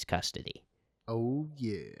in police custody. Oh,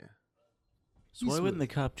 yeah. So why wouldn't the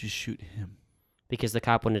cop just shoot him? Because the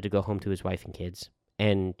cop wanted to go home to his wife and kids.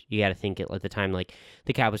 And you got to think at the time,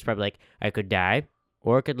 the cop was probably I could die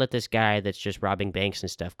or I could let this guy that's just robbing banks and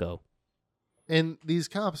stuff go. And these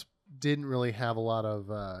cops didn't really have a lot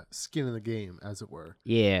of skin in the game, as it were.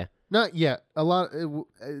 Yeah. Not yet.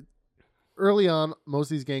 Early on, most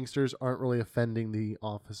of these gangsters aren't really offending the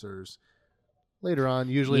officers. Later on,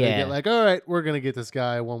 usually they get all right, we're going to get this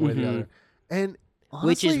guy one way or the other. And honestly,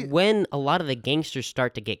 which is when a lot of the gangsters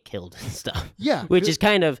start to get killed and stuff. Yeah. Which is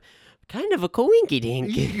kind of a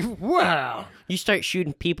coinky-dink. Wow. You start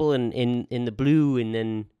shooting people in the blue, and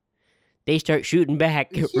then they start shooting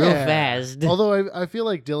back real fast. Although I feel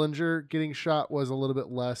like Dillinger getting shot was a little bit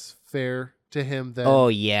less fair to him than Oh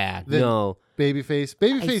yeah, then no. Babyface.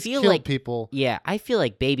 Babyface feel killed like- people. Yeah, I feel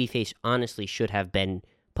like Babyface honestly should have been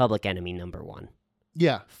public enemy number 1.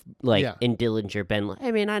 Yeah. Like, Yeah. and Dillinger been.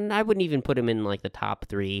 I mean, I wouldn't even put him in like the top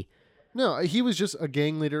 3. No, he was just a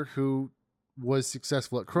gang leader who was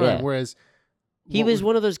successful at crime, Yeah. whereas He what was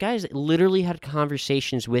one of those guys that literally had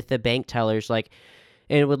conversations with the bank tellers, like,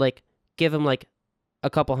 and would like give him like a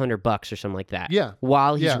couple $100 or something like that. Yeah.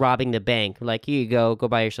 While he's Yeah. robbing the bank, like, here you go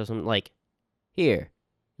buy yourself something. Like, here,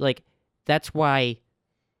 like that's why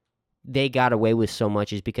they got away with so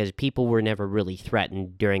much, is because people were never really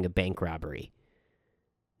threatened during a bank robbery.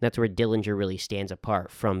 That's where Dillinger really stands apart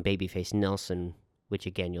from Babyface Nelson, which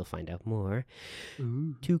again you'll find out more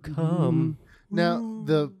to come. Now,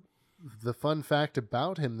 the fun fact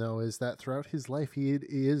about him, though, is that throughout his life, he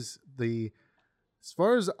is as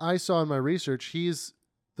far as I saw in my research, he's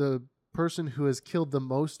the person who has killed the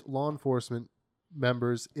most law enforcement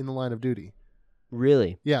members in the line of duty.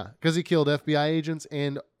 Really? Yeah, because he killed FBI agents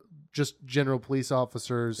and just general police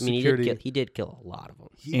officers, I mean, security. he did kill a lot of them.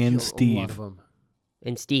 He And killed a lot Steve. of them.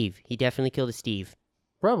 And Steve, he definitely killed a Steve.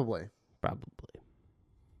 Probably. Probably.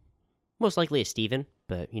 Most likely a Steven,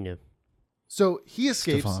 but, So he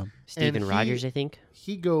escapes. Stefan. Steven he- Rogers, I think.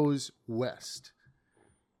 He goes west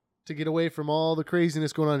to get away from all the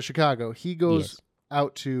craziness going on in Chicago. He goes Yes.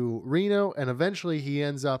 out to Reno, and eventually he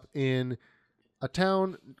ends up in a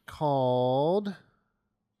town called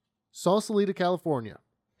Sausalito, California.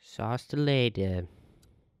 Sausalito.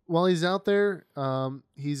 While he's out there,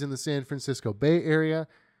 he's in the San Francisco Bay Area.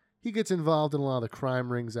 He gets involved in a lot of the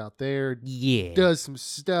crime rings out there, Yeah. does some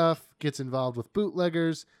stuff, gets involved with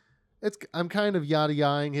bootleggers. I'm kind of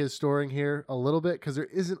yada-yaing his story here a little bit because there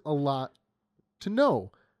isn't a lot to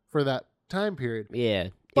know for that time period. Yeah.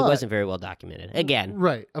 It But- wasn't very well documented. Again.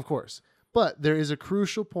 Right, of course. But there is a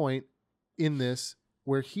crucial point in this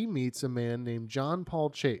where he meets a man named John Paul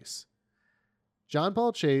Chase. John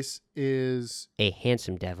Paul Chase is A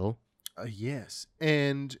handsome devil. yes,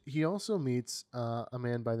 and he also meets a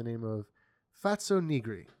man by the name of Fatso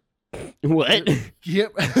Negri. What?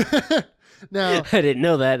 Yep. Now, I didn't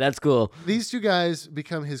know that. That's cool. these two guys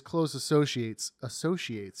become his close associates.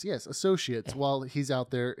 Associates while he's out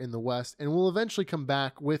there in the West, and will eventually come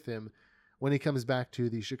back with him when he comes back to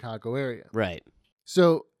the Chicago area. Right.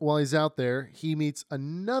 So while he's out there, he meets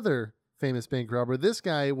another famous bank robber. This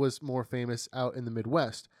guy was more famous out in the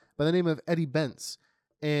Midwest by the name of Eddie Bentz.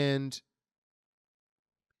 And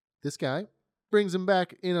this guy brings him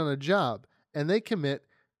back in on a job, and they commit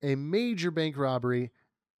a major bank robbery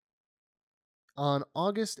on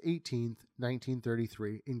August 18th,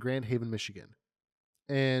 1933 in Grand Haven, Michigan.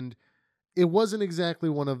 And it wasn't exactly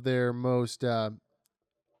one of their most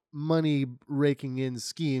money raking in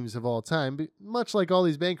schemes of all time, but much like all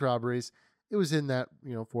these bank robberies, it was in that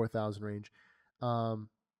 4,000 range.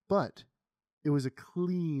 But it was a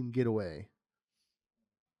clean getaway.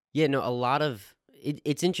 Yeah, no, a lot of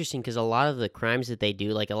it's interesting because a lot of the crimes that they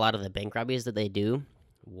do, like a lot of the bank robberies that they do,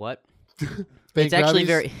 Bank it's actually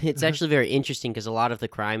robberies? it's actually very interesting because a lot of the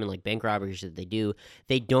crime and like bank robberies that they do,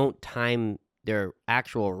 they don't time their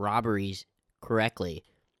actual robberies correctly,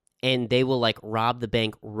 and they will like rob the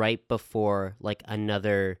bank right before like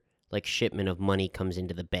another like shipment of money comes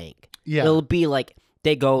into the bank. Yeah. It'll be like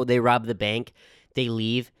they rob the bank, they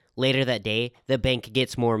leave. Later that day, the bank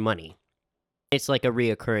gets more money. It's like a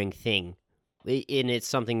reoccurring thing. And it's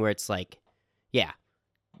something where it's like, yeah,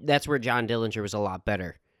 that's where John Dillinger was a lot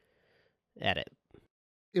better at it.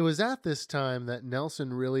 It was at this time that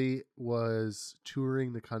Nelson really was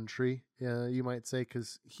touring the country, you might say,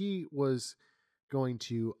 because he was going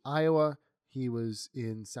to Iowa, he was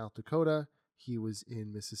in South Dakota, he was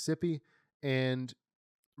in Mississippi, and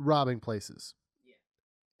robbing places.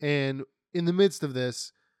 Yeah. And in the midst of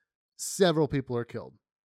this, several people are killed,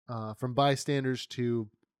 from bystanders to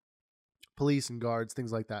police and guards,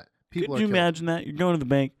 things like that. People Could you are killed. imagine that? You're going to the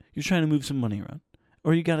bank, you're trying to move some money around,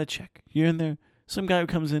 or you got a check. You're in there, some guy who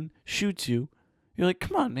comes in, shoots you. You're like,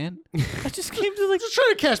 come on, man. I just came to Just trying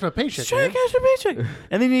to cash my paycheck, just trying man. to cash your paycheck.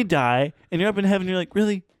 And then you die, and you're up in heaven, and you're like,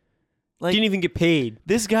 really? Like, Didn't even get paid.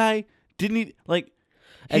 this guy didn't even, like,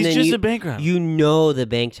 And he's then just you- a bank robber. You know the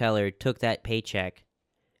bank teller took that paycheck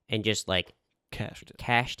and just like cashed it.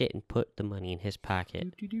 cashed it and put the money in his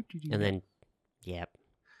pocket. And then, yep.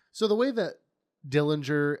 So the way that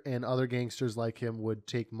Dillinger and other gangsters like him would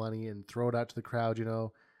take money and throw it out to the crowd,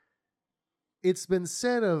 it's been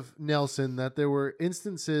said of Nelson that there were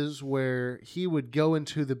instances where he would go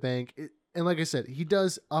into the bank, and like I said, he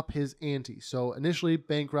does up his ante. So initially,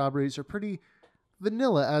 bank robberies are pretty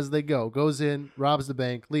vanilla as they go. Goes in, robs the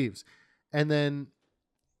bank, leaves. And then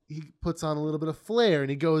he puts on a little bit of flair and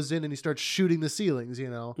he goes in and he starts shooting the ceilings,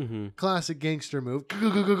 Mm-hmm. Classic gangster move.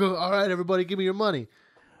 Go. All right, everybody, give me your money.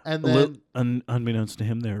 And then Unbeknownst to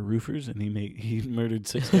him, there are roofers, and he murdered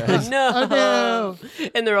 6 guys. No. Oh, no.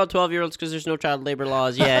 And they're all 12-year-olds because there's no child labor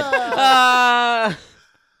laws yet. Ah!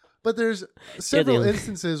 But there's several they-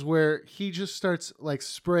 instances where he just starts like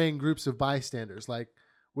spraying groups of bystanders, like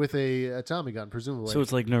with a Tommy gun, presumably. So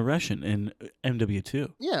it's like Nareshin in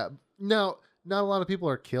MW2. Yeah. Now, not a lot of people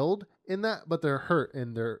are killed in that, but they're hurt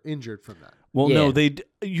and they're injured from that. Well, Yeah. no,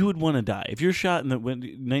 you would want to die if you're shot in the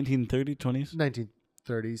 1930s, 20s,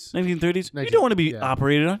 1930s. 1930s. You don't want to be yeah.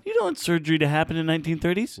 operated on. You don't want surgery to happen in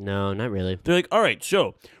 1930s. No, not really. They're like, all right,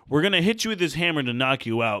 so we're gonna hit you with this hammer to knock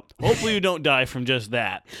you out. Hopefully, you don't die from just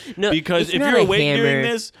that. No, Because it's if not you're a awake during hammer.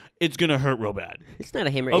 this, it's gonna hurt real bad. It's not a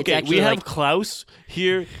hammer. It's Okay, actually we have like, Klaus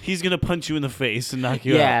here. He's gonna punch you in the face and knock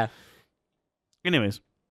you out. yeah. Anyways,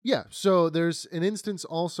 Yeah. So there's an instance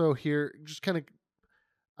also here, just kind of,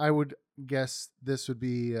 I would guess this would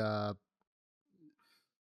be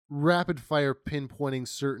rapid fire pinpointing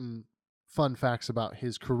certain fun facts about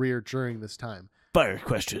his career during this time. fire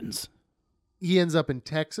questions. He ends up in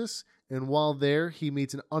Texas, and while there, he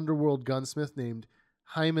meets an underworld gunsmith named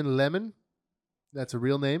Hyman Lemon. That's a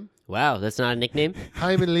real name. Wow, that's not a nickname.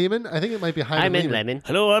 Hyman Lehman. I think it might be Hyman I'm in Lehman. Lemon.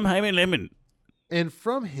 Hello, I'm Hyman Lemon. And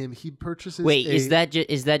from him, he purchases. Wait, a, is that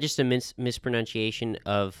just a mispronunciation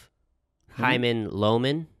of Hyman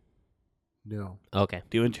Lohman? No, Okay.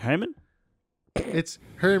 Do you want Hyman? it's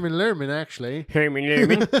Herman Lerman, actually. Herman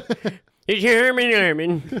Lerman. It's Herman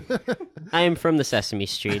Lerman. I am from the Sesame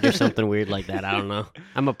Street or something weird like that. I don't know.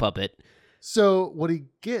 I'm a puppet. So what he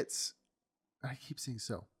gets, I keep saying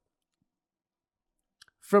so.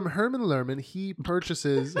 From Herman Lerman, he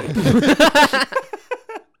purchases.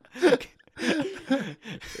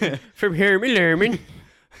 From Herman Lerman.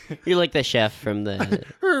 You're like the chef from the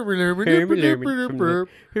Herman Herman Lerman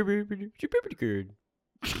from the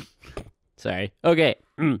Sorry. Okay.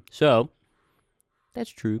 So that's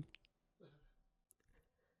true.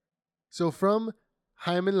 So from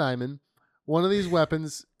Hyman Lyman, one of these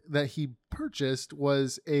weapons that he purchased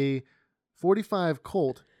was a 45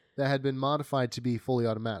 Colt that had been modified to be fully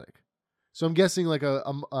automatic. So I'm guessing like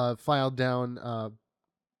a filed down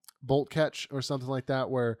bolt catch or something like that,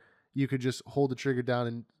 where you could just hold the trigger down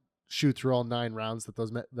and shoot through all 9 rounds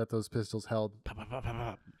that those pistols held.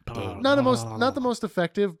 Not the most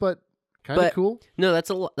effective, but kind of But- cool. No,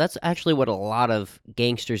 that's actually what a lot of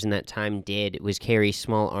gangsters in that time did, was carry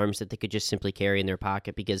small arms that they could just simply carry in their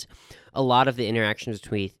pocket, because a lot of the interactions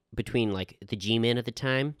between like the G-men at the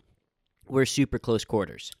time were super close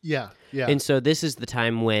quarters. Yeah. And so this is the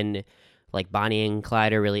time when like Bonnie and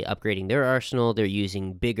Clyde are really upgrading their arsenal. They're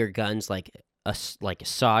using bigger guns like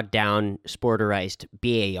sawed down sporterized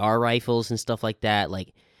BAR rifles and stuff like that.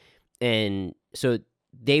 And so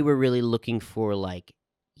they were really looking for like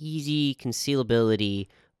easy concealability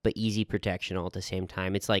but easy protection all at the same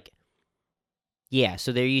time. It's like, yeah,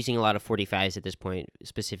 so they're using a lot of 45s at this point,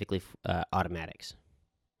 specifically automatics.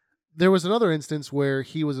 There was another instance where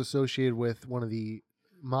he was associated with one of the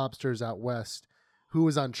mobsters out west who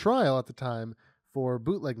was on trial at the time for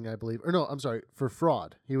bootlegging, I believe. Or no, I'm sorry, for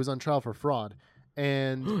fraud. He was on trial for fraud.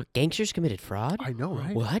 And Gangsters committed fraud? I know,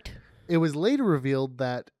 right? What? It was later revealed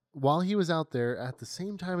that while he was out there at the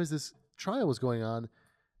same time as this trial was going on,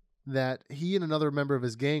 that he and another member of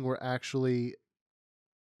his gang were actually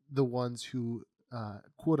the ones who,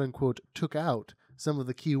 quote unquote, took out some of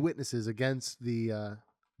the key witnesses against the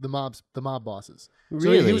mob bosses. So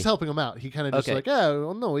Really? he was helping them out. He kind of just Okay. like,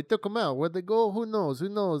 oh no, he took them out. Where'd they go? Who knows? Who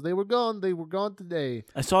knows? They were gone. They were gone today.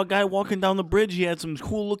 I saw a guy walking down the bridge. He had some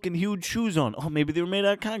cool looking huge shoes on. Oh, maybe they were made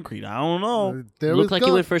out of concrete. I don't know. There Looked was like gone.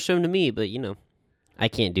 it would first swim to me, but I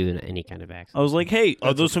can't do any kind of accent. I was like, hey,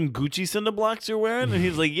 are those some Gucci cinder blocks you're wearing? And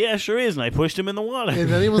he's like, yeah, sure is. And I pushed him in the water. And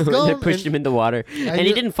then he was They gone. pushed him in the water, and he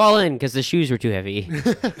knew- didn't fall in because the shoes were too heavy.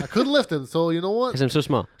 I couldn't lift him, so you know what? Because I'm so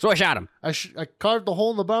small. So I shot him. I carved a hole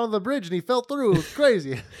in the bottom of the bridge, and he fell through. It was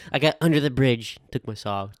crazy. I got under the bridge, took my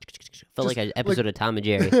saw. Felt like an episode of Tom and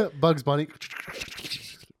Jerry. Bugs Bunny.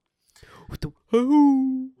 What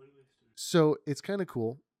the? So it's kind of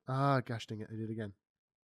cool. Gosh dang it, I did it again.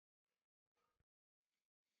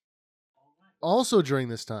 Also during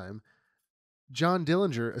this time, John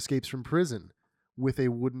Dillinger escapes from prison with a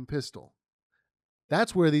wooden pistol.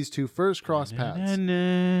 That's where these two first cross paths.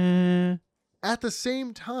 At the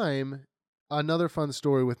same time, another fun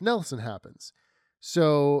story with Nelson happens.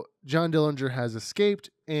 So John Dillinger has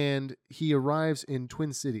escaped and he arrives in the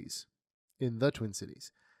Twin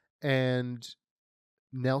Cities. And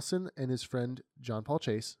Nelson and his friend John Paul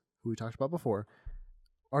Chase, who we talked about before,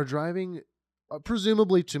 are driving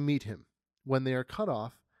presumably to meet him when they are cut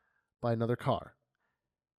off by another car.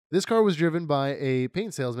 This car was driven by a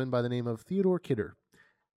paint salesman by the name of Theodore Kidder.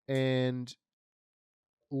 And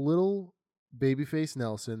little babyface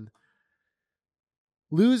Nelson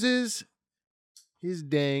loses his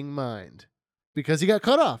dang mind because he got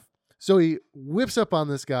cut off. So he whips up on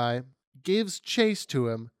this guy, gives chase to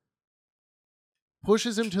him,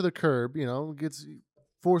 pushes him to the curb,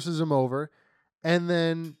 forces him over, and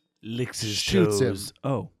then Licks his shoots toes. him.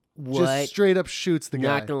 Oh. What? Just straight up shoots the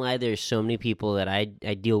guy. Not gonna lie, there's so many people that I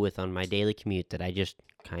deal with on my daily commute that I just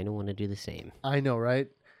kind of want to do the same. I know, right?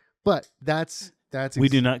 But that's We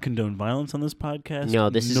do not condone violence on this podcast. No,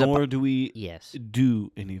 this is nor do we Yes.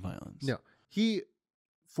 do any violence. No. He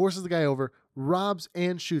forces the guy over, robs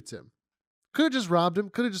and shoots him. Could have just robbed him.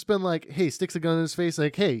 Could have just been like, hey, sticks a gun in his face,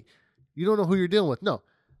 like, hey, you don't know who you're dealing with. No.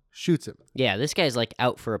 Shoots him. Yeah, this guy's like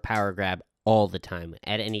out for a power grab all the time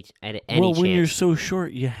at any Well, when you're chance. so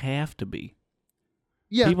short, you have to be.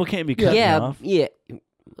 Yeah. People can't be cutting Yeah, off. yeah.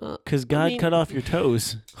 Because God cut off your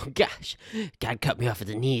toes. Oh, gosh, God cut me off at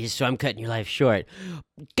the knees, so I'm cutting your life short.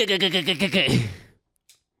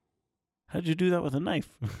 How'd you do that with a knife?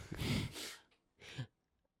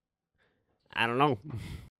 I don't know.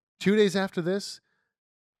 2 days after this,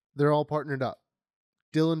 they're all partnered up.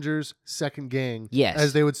 Dillinger's second gang, Yes.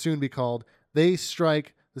 as they would soon be called, they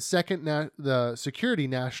strike the Security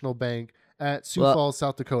National Bank at Sioux Well- Falls,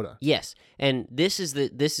 South Dakota. Yes, and this is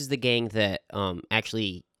the gang that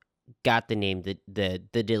actually got the name the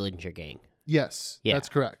Dillinger Gang, Yes, Yeah. that's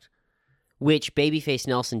correct. which Babyface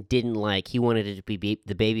Nelson didn't like. He wanted it to be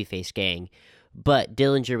the Babyface Gang, but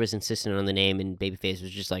Dillinger was insistent on the name, and Babyface was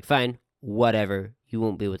just like, "Fine, whatever. You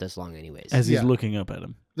won't be with us long, anyways." As he's Yeah. looking up at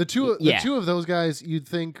him. The two Yeah. of those guys, you'd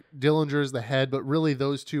think Dillinger's the head, but really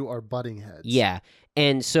those two are butting heads. Yeah,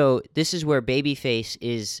 and so this is where Babyface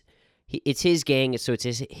is. It's his gang, so it's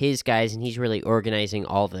his guys, and he's really organizing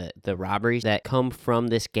all the robberies that come from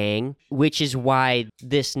this gang, which is why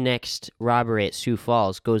this next robbery at Sioux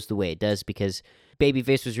Falls goes the way it does, because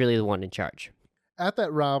Babyface was really the one in charge. At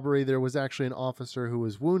that robbery, there was actually an officer who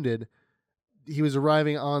was wounded. He was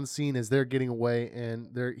arriving on scene as they're getting away, and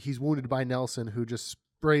he's wounded by Nelson, who just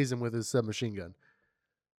sprays him with his submachine gun.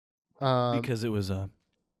 Because it was a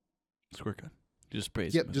squirt gun. Just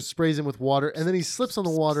sprays Yep, him. just sprays him with water, and then he slips on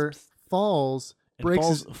the water, falls, And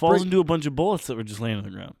breaks falls into a bunch of bullets that were just laying on the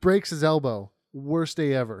ground. breaks his elbow. Worst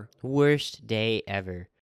day ever. Worst day ever.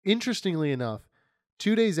 Interestingly enough,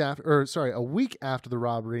 a week after the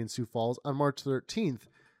robbery in Sioux Falls, on March 13th,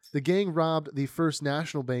 the gang robbed the First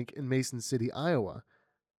National Bank in Mason City, Iowa.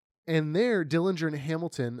 And there, Dillinger and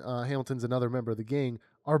Hamilton, Hamilton's another member of the gang,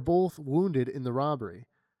 are both wounded in the robbery.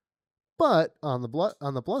 But on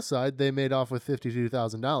the plus side, they made off with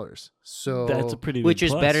 $52,000. So That's a pretty Which big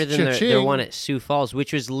was plus. better than their Cha-ching. one at Sioux Falls,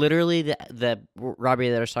 which was literally the robbery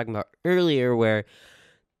that I was talking about earlier, where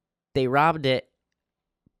they robbed it,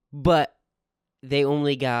 but they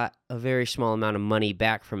only got a very small amount of money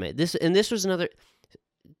back from it. This was another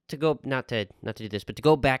to go not to do this, but to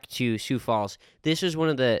go back to Sioux Falls. This was one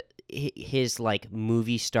of his like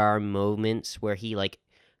movie star moments where he like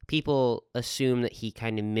people assume that he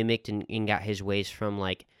kind of mimicked and got his ways from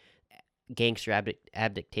like gangster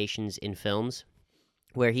abdications in films,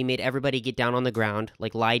 where he made everybody get down on the ground,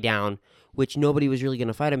 like lie down, which nobody was really going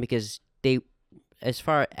to fight him because they, as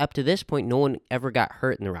far up to this point, no one ever got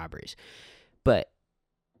hurt in the robberies. But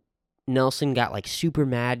Nelson got like super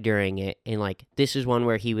mad during it, and like this is one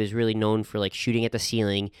where he was really known for like shooting at the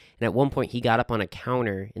ceiling, and at one point he got up on a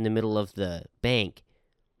counter in the middle of the bank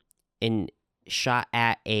and shot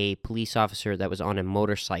at a police officer that was on a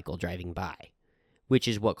motorcycle driving by, which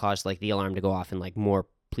is what caused like the alarm to go off and like more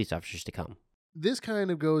police officers to come. this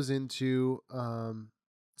kind of goes into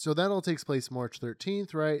so that all takes place March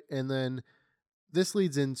 13th, right? And then this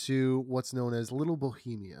leads into what's known as Little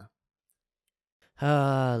Bohemia.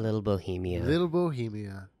 Little Bohemia. Little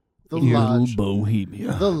Bohemia. The Little Lodge.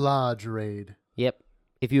 Bohemia. The Lodge raid. Yep.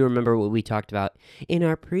 If you remember what we talked about in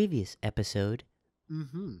our previous episode.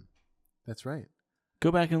 Mm-hmm. That's right.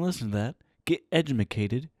 Go back and listen to that. Get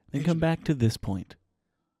educated, then come back to this point.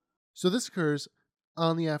 So this occurs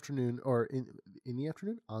on the afternoon, or in the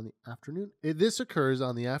afternoon? On the afternoon? This occurs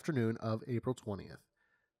on the afternoon of April 20th,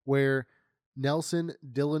 where Nelson,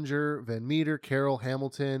 Dillinger, Van Meter, Carroll,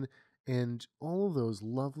 Hamilton, and all of those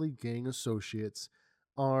lovely gang associates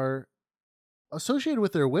are associated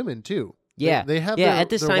with their women, too. Yeah. They have at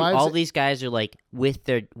this their time, wives all these guys are like with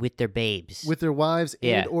their babes. with their wives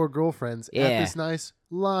Yeah. and or girlfriends at Yeah. this nice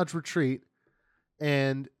lodge retreat.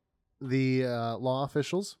 And the law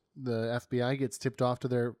officials, the FBI, gets tipped off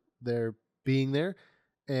to their being there,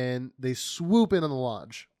 and they swoop in on the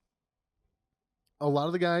lodge. A lot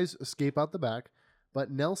of the guys escape out the back,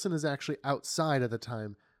 but Nelson is actually outside at the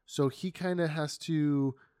time, so he kind of has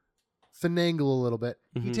to finagle a little bit.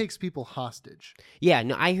 He Mhm. takes people hostage. Yeah,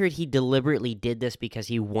 no, I heard he deliberately did this because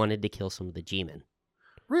he wanted to kill some of the G-men.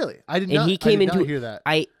 Really? I did And not, he came I did not into- hear that.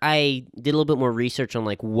 I did a little bit more research on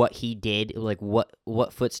like what he did, like what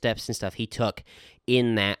footsteps and stuff he took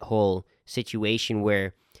in that whole situation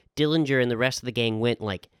where Dillinger and the rest of the gang went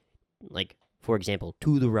like for example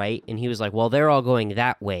to the right, and he was like, well, they're all going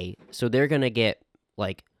that way, so they're gonna get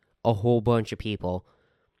like a whole bunch of people.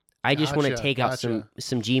 I just want to Gotcha, take out gotcha.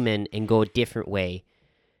 some G-men and go a different way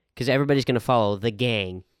because everybody's gonna follow the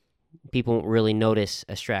gang. People won't really notice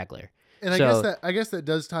a straggler. And So- I guess that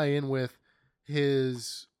does tie in with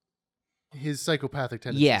his psychopathic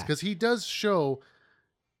tendencies, Yeah. because he does show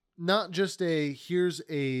not just here's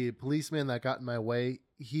a policeman that got in my way.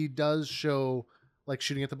 He does show like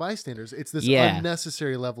shooting at the bystanders. It's this Yeah.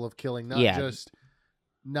 unnecessary level of killing, not Yeah. just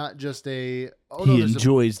a he there's a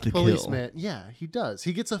enjoys the kill. policeman. Yeah, he does.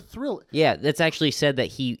 He gets a thrill. Yeah, that's actually said that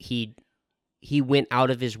he went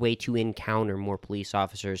out of his way to encounter more police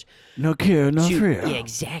officers. No kill, no to- thrill. Yeah,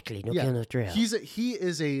 exactly. No Yeah, kill, no thrill. He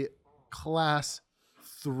is a class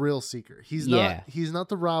thrill seeker. He's Yeah. not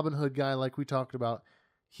the Robin Hood guy like we talked about.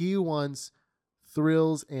 He wants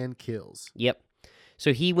thrills and kills. Yep.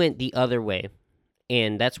 So he went the other way,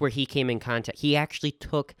 and that's where he came in contact. He actually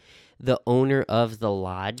took the owner of the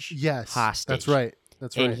lodge Yes, hostage. that's right.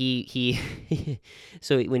 That's And right. he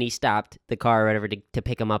so when he stopped the car or whatever to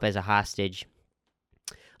pick him up as a hostage,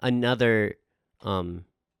 another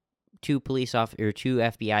two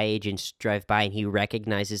FBI agents drive by, and he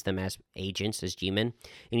recognizes them as agents, as G-men,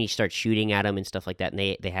 and he starts shooting at them and stuff like that, and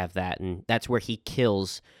they have that, and that's where he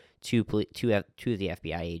kills two of the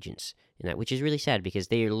FBI agents in that, which is really sad because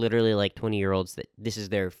they are literally like 20-year-olds that this is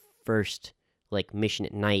their first like mission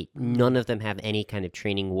at night. None of them have any kind of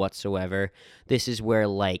training whatsoever. This is where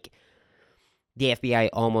like the FBI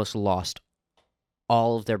almost lost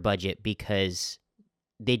all of their budget because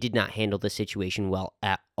they did not handle the situation well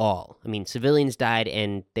at all. I mean, civilians died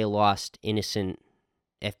and they lost innocent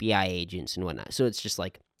FBI agents and whatnot. So it's just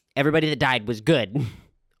like everybody that died was good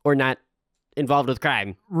or not involved with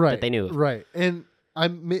crime right. that they knew of. Right. And I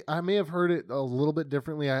may have heard it a little bit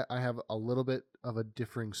differently. I have a little bit of a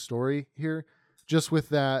differing story here. Just with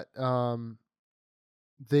that,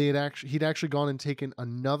 he'd actually gone and taken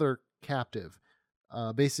another captive.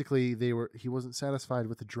 Basically, he wasn't satisfied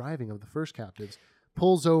with the driving of the first captives.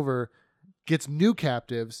 Pulls over, gets new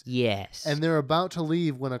captives, Yes. and they're about to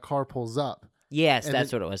leave when a car pulls up. yes, and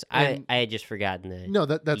that's then- what it was. and- I had just forgotten the No,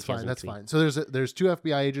 that's details fine. in That's between. fine. So there's two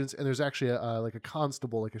FBI agents, and there's actually like a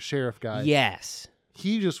constable, like a sheriff guy. Yes.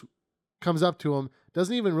 He just comes up to him,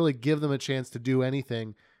 doesn't even really give them a chance to do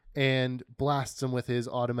anything, and blasts him with his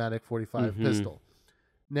automatic 45 Mhm. pistol.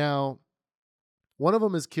 Now, one of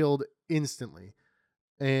them is killed instantly,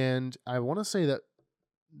 and I want to say that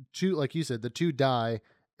two, like you said, the two die,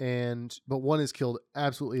 but one is killed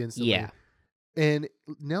absolutely instantly. Yeah. And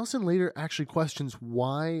Nelson later actually questions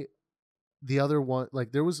why the other one,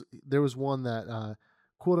 like there was one that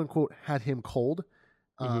quote unquote had him cold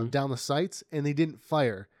down the sights, and they didn't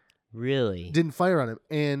fire on him.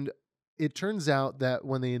 And it turns out that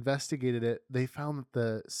when they investigated it, they found that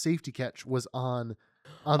the safety catch was on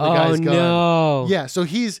the guy's gun. No. Yeah, so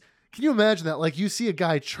can you imagine that? Like, you see a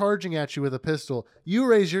guy charging at you with a pistol, you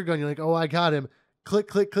raise your gun, you're like, oh, I got him. Click,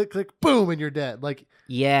 click, click, click, boom, and you're dead. Like,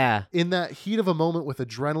 Yeah. in that heat of a moment with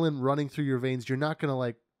adrenaline running through your veins, you're not gonna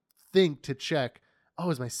like think to check,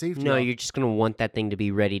 oh, is my safety No, off? you're just gonna want that thing to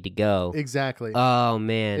be ready to go. Exactly. Oh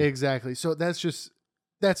man. Exactly. So that's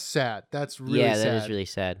sad. That's really yeah, sad. that is really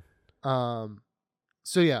sad.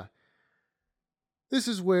 So yeah, this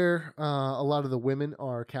is where a lot of the women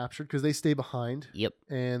are captured because they stay behind, Yep.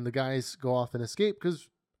 and the guys go off and escape because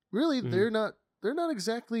really Mhm. they're not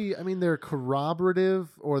exactly. I mean, they're corroborative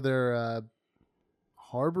or they're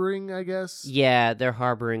harboring, I guess. Yeah, they're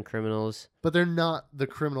harboring criminals. But they're not the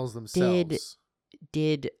criminals themselves.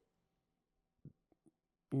 Did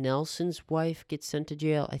Nelson's wife get sent to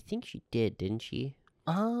jail? I think she did, didn't she?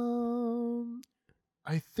 I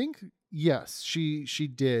think yes, she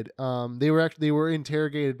did. They were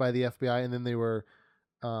interrogated by the FBI, and then they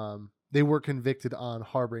were convicted on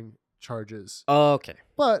harboring charges, Oh, okay.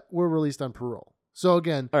 but were released on parole. So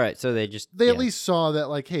again, All right. So they just they yeah. at least saw that,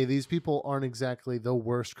 like, hey, these people aren't exactly the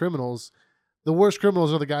worst criminals. The worst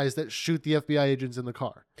criminals are the guys that shoot the FBI agents in the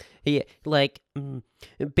car. Yeah, like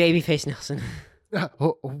Babyface Nelson.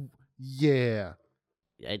 Oh, yeah.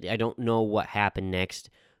 I don't know what happened next.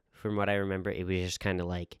 From what I remember, it was just kind of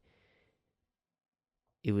like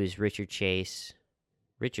it was Richard Chase.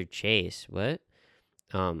 Richard Chase, what?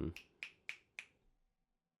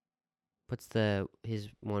 What's his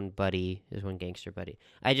one gangster buddy?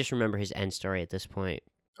 I just remember his end story at this point.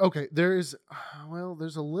 Okay, there's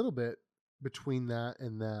a little bit between that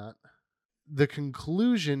and that. The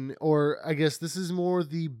conclusion, or I guess this is more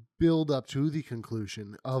the build up to the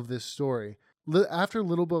conclusion of this story. After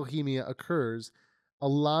Little Bohemia occurs, a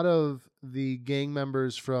lot of the gang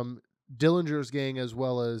members from Dillinger's gang as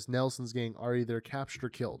well as Nelson's gang are either captured or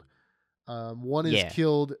killed. One is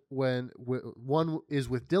killed one is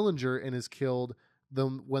with Dillinger and is killed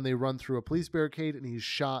when they run through a police barricade, and he's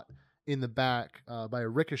shot in the back by a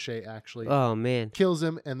ricochet, actually. Oh, man. Kills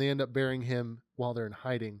him, and they end up burying him while they're in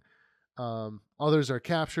hiding. Others are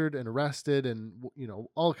captured and arrested, and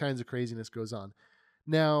all kinds of craziness goes on.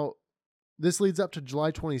 Now, this leads up to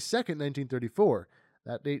July 22nd, 1934.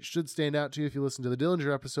 That date should stand out to you if you listen to the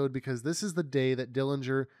Dillinger episode, because this is the day that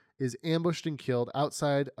Dillinger is ambushed and killed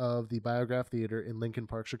outside of the Biograph Theater in Lincoln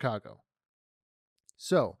Park, Chicago.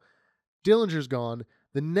 So, Dillinger's gone.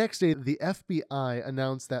 The next day, the FBI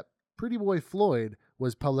announced that Pretty Boy Floyd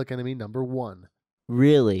was public enemy number 1.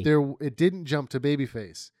 Really? It didn't jump to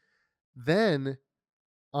Babyface. Then,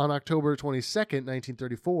 on October 22nd,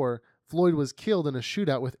 1934, Floyd was killed in a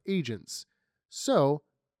shootout with agents. So,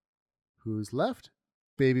 who's left?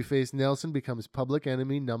 Babyface Nelson becomes public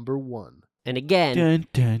enemy number 1. And again, dun,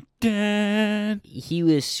 dun, dun. He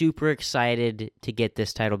was super excited to get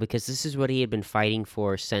this title because this is what he had been fighting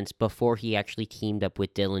for since before he actually teamed up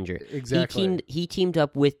with Dillinger. Exactly. He teamed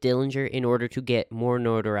up with Dillinger in order to get more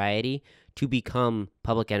notoriety to become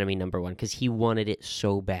public enemy number 1 because he wanted it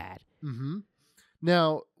so bad. Mm-hmm.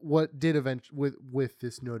 Now, what did with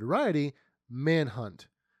this notoriety? Manhunt.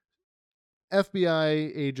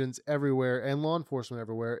 FBI agents everywhere and law enforcement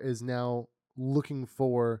everywhere is now looking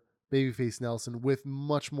for Babyface Nelson with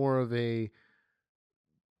much more of a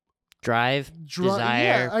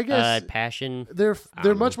desire, I guess passion. They're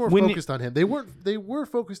much more focused on him. They were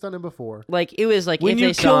focused on him before. Like it was like when if you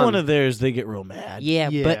they kill saw one him, of theirs, they get real mad. Yeah,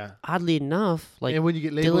 but oddly enough, like and when you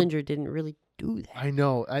get labeled, Dillinger didn't really do that. I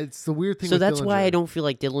know it's the weird thing. So with that's Dillinger. why I don't feel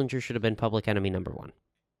like Dillinger should have been public enemy number 1.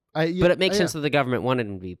 But it makes sense that the government wanted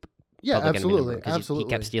him to be. Yeah, public enemy absolutely, number 'cause absolutely. He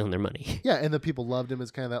kept stealing their money. Yeah, and the people loved him as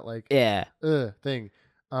kind of that like thing.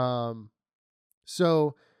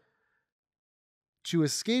 So to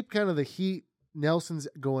escape kind of the heat, Nelson's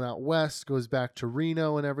going out west, goes back to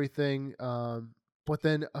Reno and everything. But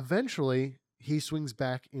then eventually he swings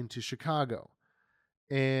back into Chicago,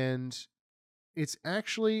 and it's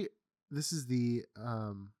actually this is the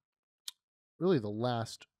really the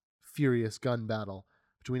last furious gun battle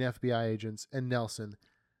between FBI agents and Nelson.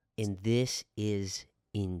 And this is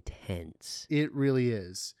intense. It really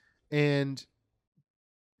is. And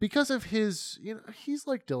because of his, he's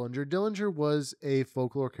like Dillinger. Dillinger was a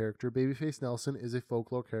folklore character. Babyface Nelson is a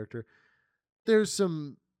folklore character. There's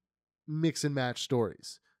some mix and match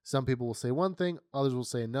stories. Some people will say one thing, others will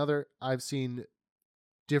say another. I've seen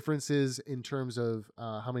differences in terms of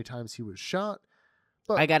how many times he was shot.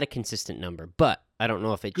 But I got a consistent number, but I don't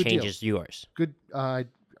know if it changes yours. Good.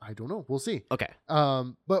 I don't know. We'll see. Okay.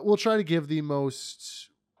 But we'll try to give the most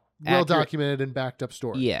well-documented and backed up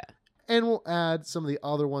story. Yeah. And we'll add some of the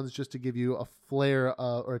other ones just to give you a flair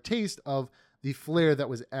or a taste of the flair that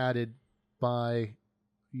was added by,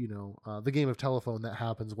 the game of telephone that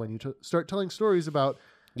happens when you start telling stories about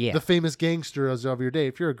the famous gangsters of your day.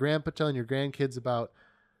 If you're a grandpa telling your grandkids about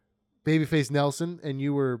Babyface Nelson and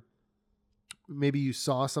maybe you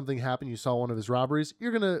saw something happen, you saw one of his robberies,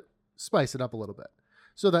 you're going to spice it up a little bit.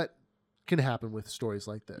 So that can happen with stories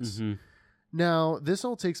like this. Mm-hmm. Now, this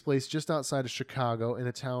all takes place just outside of Chicago in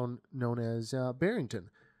a town known as Barrington.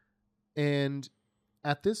 And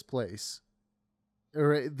at this place,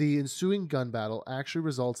 the ensuing gun battle actually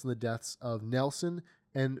results in the deaths of Nelson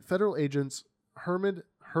and federal agents Herman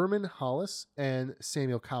Hollis and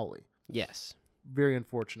Samuel Cowley. Yes. Very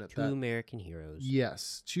unfortunate. Two American heroes.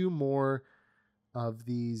 Yes. 2 more of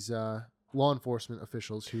these law enforcement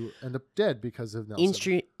officials who end up dead because of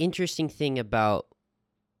Nelson. Interesting thing about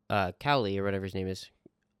Cowley, or whatever his name is,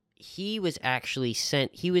 he was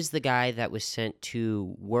the guy that was sent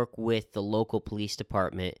to work with the local police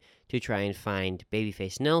department to try and find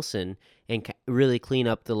Babyface Nelson and really clean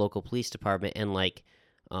up the local police department and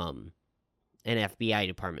and FBI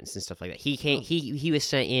departments and stuff like that. He was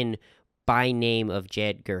sent in by name of J.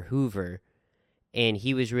 Edgar Hoover, and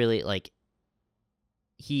he was really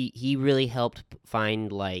he really helped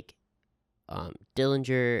find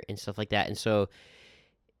Dillinger and stuff like that. And so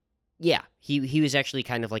Yeah, he was actually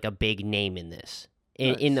kind of like a big name in this,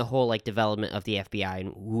 in the Nice. whole like development of the FBI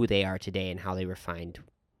and who they are today and how they refined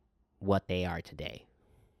what they are today.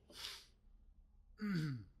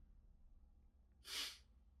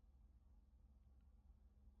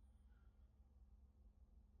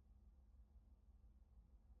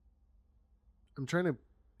 I'm trying to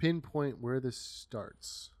pinpoint where this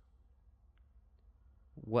starts.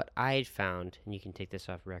 What I had found, and you can take this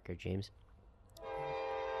off record, James.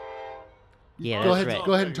 Yeah, Go that's ahead. right.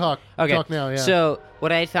 Go ahead and talk. Okay. Talk now. Yeah. So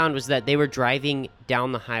what I had found was that they were driving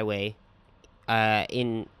down the highway,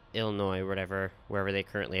 in Illinois, or whatever, wherever they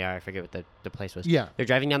currently are. I forget what the place was. Yeah. They're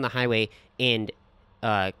driving down the highway, and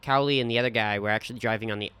Cowley and the other guy were actually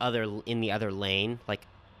driving on the other lane, like.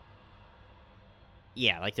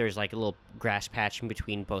 Yeah, like there's like a little grass patch in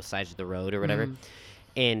between both sides of the road or whatever, Mhm.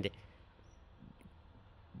 and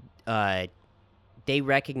they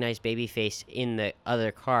recognize Babyface in the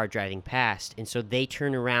other car driving past, and so they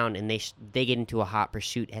turn around and they get into a hot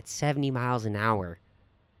pursuit at 70 miles an hour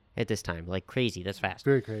at this time, like crazy. That's fast.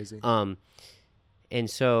 Very crazy. And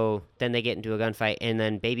so then they get into a gunfight, and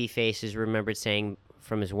then Babyface is remembered saying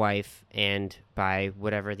from his wife and by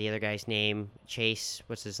whatever the other guy's name, Chase.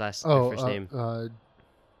 What's his first name?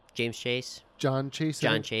 James Chase. John Chase. I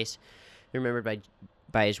John think? Chase. Remembered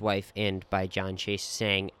by his wife and by John Chase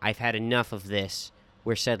saying, "I've had enough of this.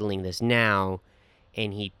 We're settling this now."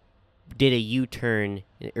 And he did a U-turn,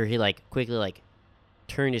 or he like quickly like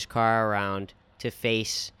turned his car around to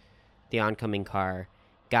face the oncoming car,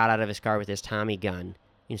 got out of his car with his Tommy gun,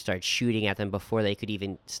 and started shooting at them before they could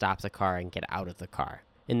even stop the car and get out of the car.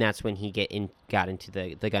 And that's when he got into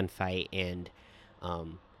the gunfight, and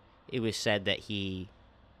it was said that he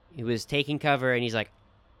was taking cover, and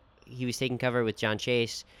he was taking cover with John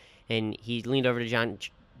Chase, and he leaned over to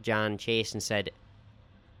John Chase and said,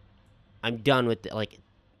 "I'm done with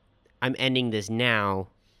I'm ending this now."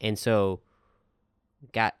 And so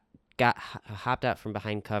hopped out from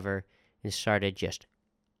behind cover and started just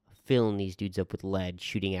filling these dudes up with lead,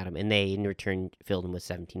 shooting at them, and they in return filled them with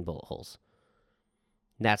 17 bullet holes.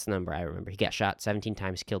 That's the number I remember. He got shot 17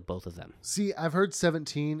 times, killed both of them. See, I've heard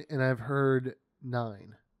 17 and I've heard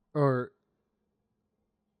 9. Or,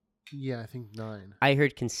 yeah, I think 9. I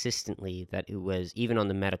heard consistently that it was, even on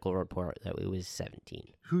the medical report, that it was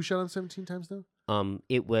 17. Who shot him 17 times though?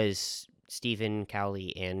 It was Stephen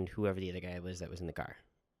Cowley and whoever the other guy was that was in the car.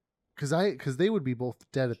 Because they would be both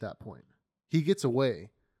dead at that point. He gets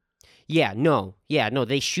away. Yeah, no,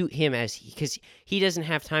 they shoot him because he doesn't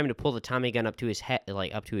have time to pull the Tommy gun up to his head,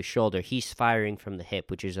 like up to his shoulder. He's firing from the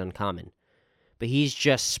hip, which is uncommon, but he's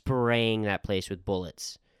just spraying that place with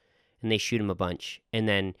bullets, and they shoot him a bunch, and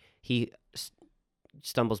then he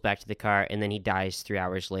stumbles back to the car, and then he dies 3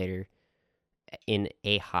 hours later in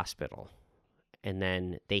a hospital, and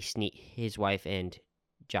then his wife and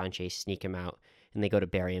John Chase sneak him out, and they go to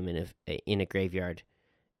bury him in a graveyard.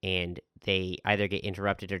 And they either get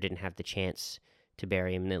interrupted or didn't have the chance to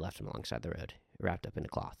bury him, and they left him alongside the road, wrapped up in a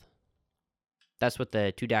cloth. That's what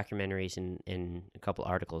the 2 documentaries and a couple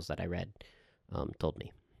articles that I read told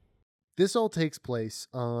me. This all takes place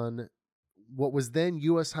on what was then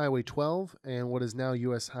U.S. Highway 12 and what is now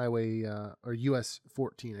U.S. Highway, or U.S.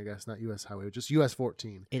 14, I guess, not U.S. Highway, just U.S.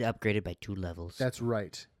 14. It upgraded by 2 levels. That's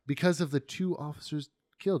right. Because of the 2 officers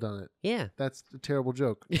killed on it. Yeah. That's a terrible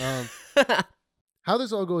joke. How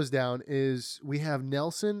this all goes down is we have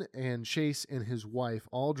Nelson and Chase and his wife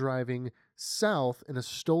all driving south in a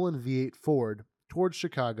stolen V8 Ford towards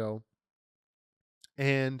Chicago.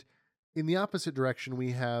 And in the opposite direction,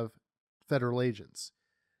 we have federal agents.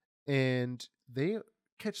 And they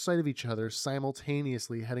catch sight of each other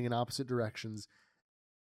simultaneously heading in opposite directions.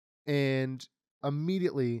 And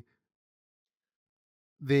immediately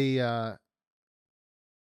they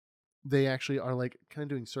actually are like kind of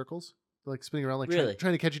doing circles. They're like spinning around, like Really?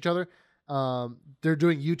 trying to catch each other. They're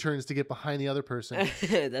doing U-turns to get behind the other person.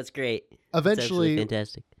 That's great. Eventually, That's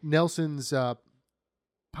fantastic. Nelson's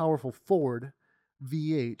powerful Ford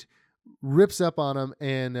V8 rips up on him,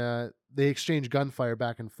 and they exchange gunfire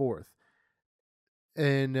back and forth.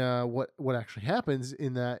 And what actually happens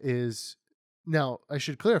in that is, now I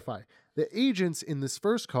should clarify, the agents in this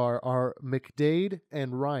first car are McDade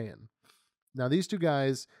and Ryan. Now these 2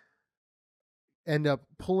 guys end up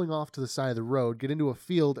pulling off to the side of the road, get into a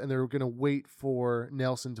field, and they're going to wait for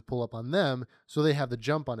Nelson to pull up on them so they have the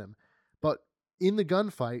jump on him. But in the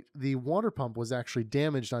gunfight, the water pump was actually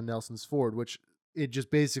damaged on Nelson's Ford, which it just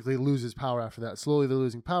basically loses power after that. Slowly they're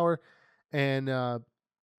losing power. And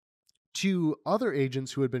 2 other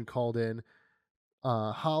agents who had been called in,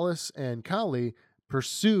 Hollis and Cowley,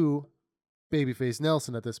 pursue Babyface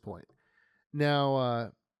Nelson at this point.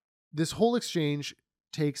 Now, this whole exchange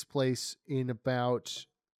takes place in about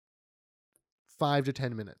 5 to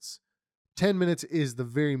 10 minutes. 10 minutes is the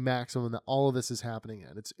very maximum that all of this is happening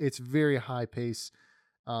at. It's very high pace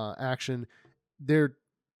action. They're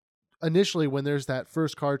initially, when there's that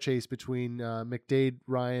first car chase between McDade,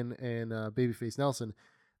 Ryan, and Babyface Nelson,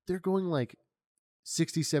 they're going like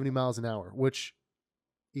 60, 70 miles an hour, which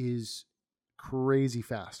is crazy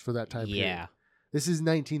fast for that time period. Yeah. This is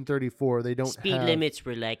 1934. They don't Speed have... limits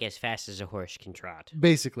were like as fast as a horse can trot.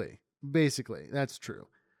 Basically, that's true.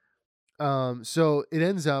 So it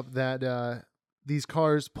ends up that these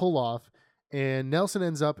cars pull off, and Nelson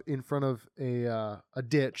ends up in front of a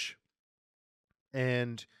ditch,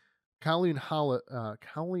 and Cowley and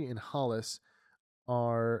Hollis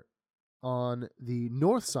are on the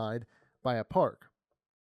north side by a park.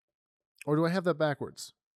 Or do I have that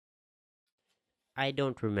backwards? I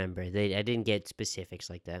don't remember. I didn't get specifics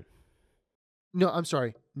like that. No, I'm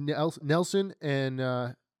sorry. Nelson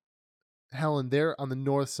and Helen, they're on the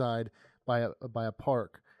north side by a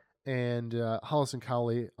park, and Hollis and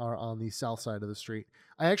Cowley are on the south side of the street.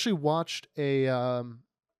 I actually watched an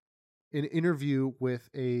interview with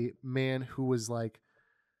a man who was like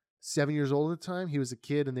 7 years old at the time. He was a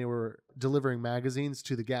kid, and they were delivering magazines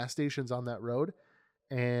to the gas stations on that road,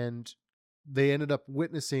 and they ended up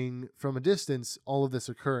witnessing from a distance all of this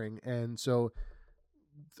occurring. And so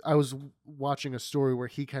I was watching a story where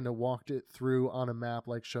he kind of walked it through on a map,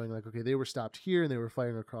 like showing like, okay, they were stopped here and they were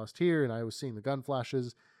firing across here, and I was seeing the gun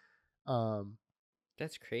flashes.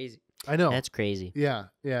 That's crazy. I know. That's crazy. Yeah,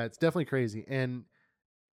 it's definitely crazy. And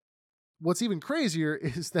what's even crazier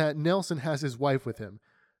is that Nelson has his wife with him.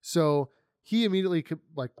 So he immediately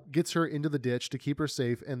gets her into the ditch to keep her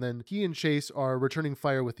safe, and then he and Chase are returning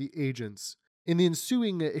fire with the agents. In the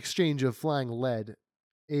ensuing exchange of flying lead,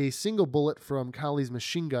 a single bullet from Cowley's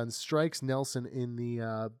machine gun strikes Nelson in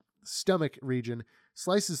the stomach region,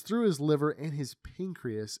 slices through his liver and his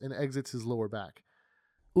pancreas, and exits his lower back.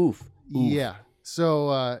 Oof. Yeah.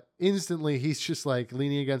 So instantly he's just like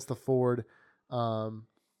leaning against the Ford.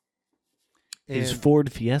 His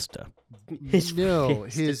Ford Fiesta. His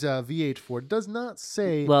V8 Ford does not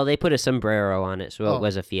say. Well, they put a sombrero on it, so it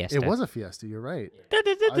was a Fiesta. It was a Fiesta. You're right. My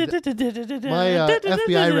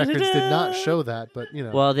FBI records did not show that, but you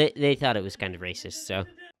know. Well, they thought it was kind of racist. So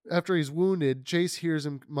after he's wounded, Chase hears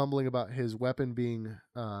him mumbling about his weapon being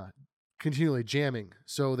continually jamming.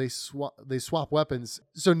 So they swap weapons.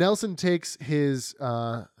 So Nelson takes his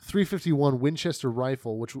 351 Winchester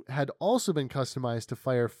rifle, which had also been customized to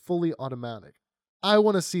fire fully automatic. I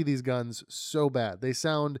want to see these guns so bad. They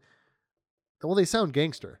sound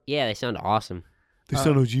gangster. yeah, they sound awesome. They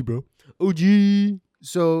sound OG, bro. OG.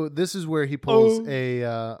 So this is where he pulls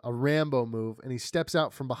a Rambo move, and he steps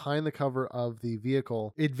out from behind the cover of the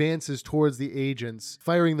vehicle, advances towards the agents,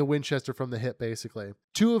 firing the Winchester from the hip, basically.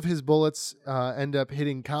 2 of his bullets end up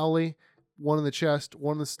hitting Cowley, 1 in the chest,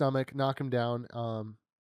 1 in the stomach, knock him down.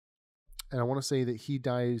 And I want to say that he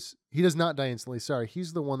dies. He does not die instantly. Sorry,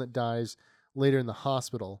 he's the one that dies later in the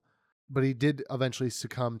hospital, but he did eventually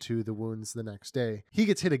succumb to the wounds the next day. He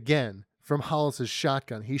gets hit again from Hollis's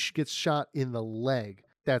shotgun. He gets shot in the leg.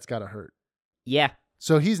 That's gotta hurt. Yeah.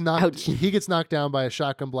 So he's knocked. Ouch. He gets knocked down by a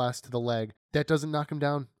shotgun blast to the leg. That doesn't knock him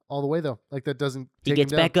down all the way though. Like that doesn't. He Take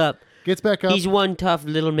gets him down. back up. Gets back up. He's one tough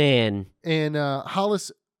little man. And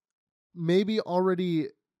Hollis, maybe already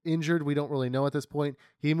injured. We don't really know at this point.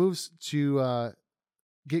 He moves to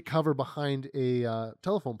get cover behind a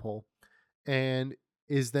telephone pole, and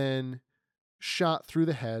is then shot through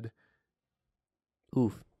the head.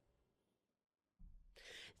 Oof.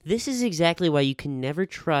 This is exactly why you can never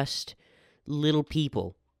trust little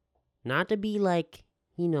people. Not to be like,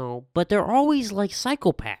 but they're always like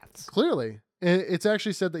psychopaths. Clearly. It's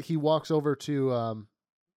actually said that he walks over to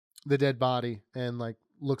the dead body and like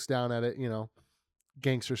looks down at it,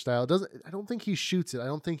 gangster style. I don't think he shoots it. I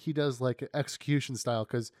don't think he does like execution style,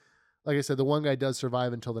 because like I said, the one guy does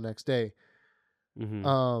survive until the next day.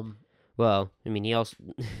 Mm-hmm. Well, I mean,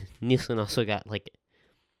 Nielsen also got like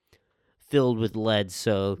filled with lead,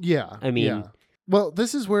 so yeah. I mean, yeah. Well,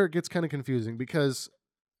 this is where it gets kind of confusing, because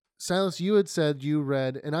Silas, you had said you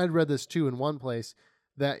read, and I'd read this too in one place,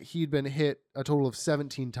 that he'd been hit a total of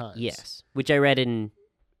 17 times. Yes, which I read in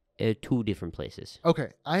 2 different places.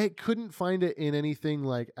 Okay, I couldn't find it in anything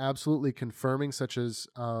like absolutely confirming, such as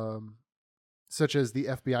the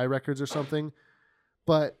FBI records or something,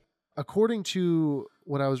 but according to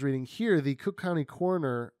what I was reading here, the Cook County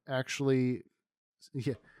coroner actually...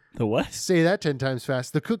 Yeah, the what? Say that 10 times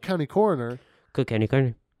fast. The Cook County coroner... Cook County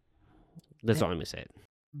Coroner. That's all I'm going to say.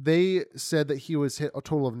 they said that he was hit a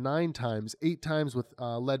total of 9 times, 8 times with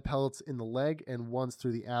lead pellets in the leg and once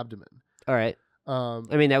through the abdomen. All right. Um,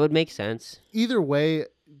 I mean, that would make sense. either way,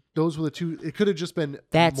 those were the two. It could have just been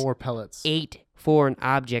That's more pellets. 8 foreign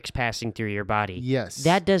objects passing through your body. Yes.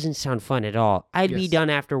 That doesn't sound fun at all. I'd be Yes. done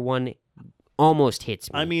after one almost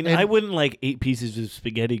hits me. I mean, And- I wouldn't like 8 pieces of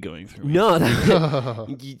spaghetti going through me. no,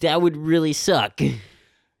 that would really suck.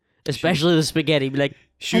 Especially the spaghetti. Be like,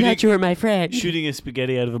 I thought you were my friend. Shooting a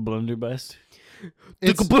spaghetti out of a blunderbuss.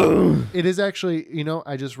 It is actually,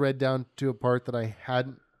 I just read down to a part that I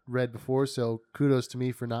hadn't read before, so kudos to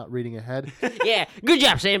me for not reading ahead. Yeah, good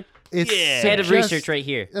job, Sam. It's Yeah. Head of suggests- research right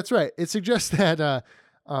here. That's right. It suggests that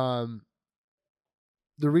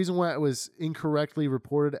the reason why it was incorrectly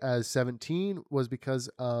reported as 17 was because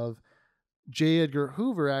of J. Edgar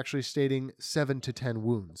Hoover actually stating 7 to 10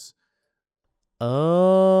 wounds.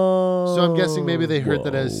 Oh. So I'm guessing maybe they heard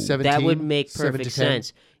that as 17. That would make 7 perfect to 10.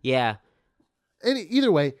 sense. Yeah. And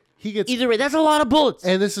either way, he gets, Either way, that's a lot of bullets.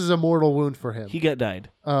 and this is a mortal wound for him. He got died.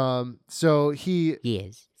 So he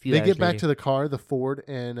Yes. they get back to the car, the Ford,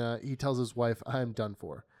 and he tells his wife, "I'm done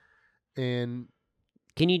for." And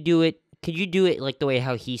Can you do it? Could you do it like the way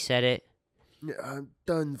how he said it? I'm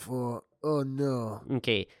done for. Oh no.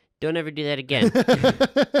 Okay. Don't ever do that again.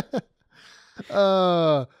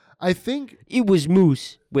 I think It was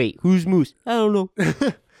Moose. Wait, who's Moose? I don't know.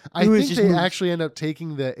 I It was think just they moose. actually end up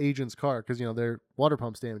taking the agent's car because their water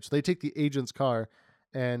pump's damaged. They take the agent's car,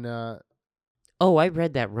 and Oh, I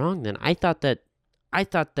read that wrong then. I thought that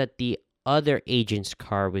the other agent's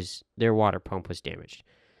car was their water pump was damaged.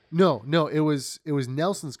 no, it was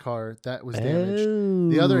Nelson's car that was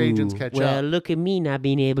damaged. The other agents catch well, up. look at me not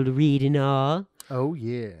being able to read and all. Oh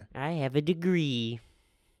yeah. I have a degree.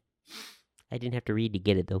 I didn't have to read to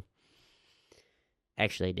get it though.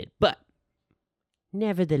 Actually, I did, but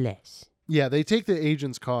nevertheless. Yeah, they take the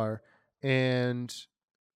agent's car and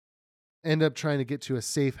end up trying to get to a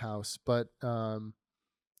safe house. But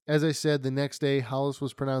as I said, the next day Hollis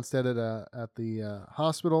was pronounced dead at the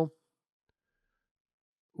hospital,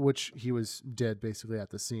 which he was dead basically at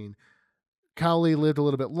the scene. Cowley lived a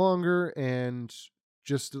little bit longer and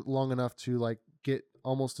just long enough to get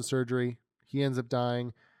almost to surgery. He ends up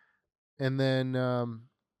dying, and then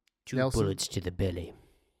 2 Nelson- bullets to the belly.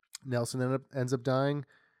 Nelson ends up dying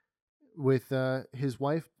with his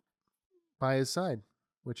wife by his side,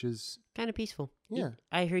 which is Kind of peaceful. Yeah.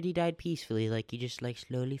 I heard he died peacefully, like he just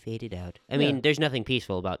slowly faded out. I Yeah. mean, there's nothing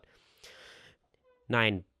peaceful about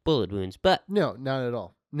 9 bullet wounds, but no, not at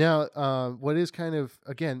all. Now, what is kind of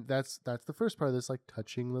again, that's the first part of this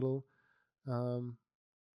touching little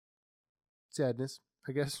sadness,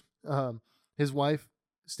 I guess. His wife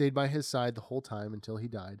stayed by his side the whole time until he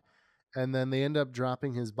died, and then they end up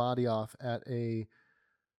dropping his body off at a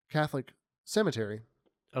Catholic cemetery.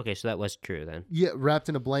 okay, so that was true then. Yeah, wrapped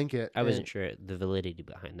in a blanket. I wasn't and- sure the validity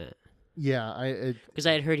behind that. Yeah, Because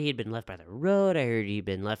I had heard he had been left by the road. I heard he'd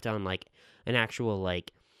been left on an actual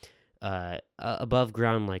above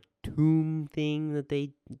ground tomb thing that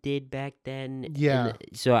they did back then. Yeah.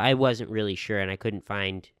 So I wasn't really sure, and I couldn't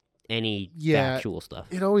find any Yeah. factual stuff.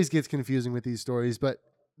 it always gets confusing with these stories, but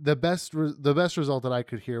the best result that I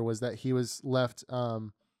could hear was that he was left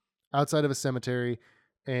outside of a cemetery,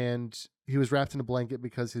 and he was wrapped in a blanket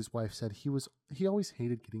because his wife said he always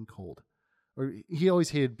hated getting cold, or he always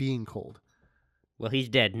hated being cold. Well, he's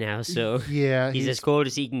dead now, so Yeah, he's as cold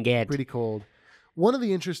as he can get. pretty cold. One of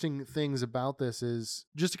the interesting things about this is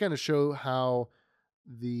just to kind of show how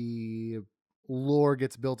the lore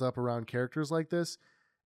gets built up around characters like this.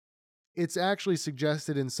 It's actually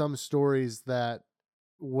suggested in some stories that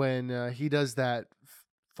when he does that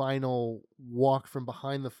final walk from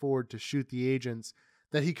behind the Ford to shoot the agents,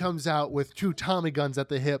 that he comes out with 2 Tommy guns at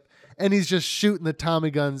the hip, and he's just shooting the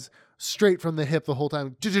Tommy guns straight from the hip the whole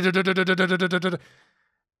time.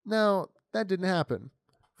 Now, that didn't happen.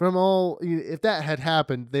 If that had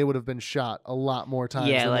happened, they would have been shot a lot more times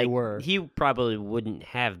than they were. he probably wouldn't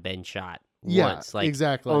have been shot Yeah, once.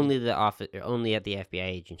 exactly. Only at the FBI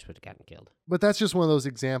agents would have gotten killed. But that's just one of those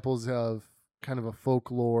examples of kind of a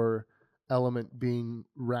folklore element being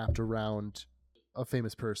wrapped around a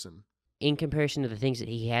famous person. In comparison to the things that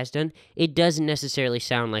he has done, it doesn't necessarily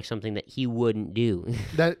sound like something that he wouldn't do.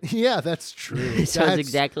 That's true. It sounds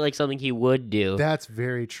exactly like something he would do. That's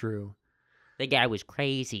very true. The guy was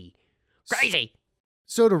crazy. Crazy!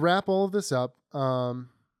 So to wrap all of this up,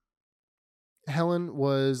 Helen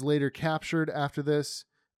was later captured after this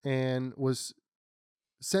and was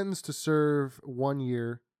sentenced to serve 1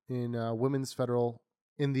 year in women's federal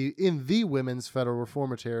in the Women's Federal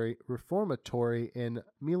Reformatory in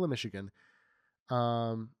Mila, Michigan.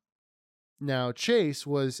 Now, Chase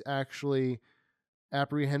was actually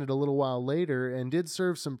apprehended a little while later and did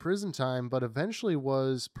serve some prison time, but eventually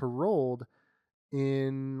was paroled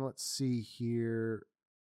in, let's see here.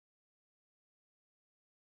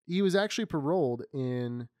 He was actually paroled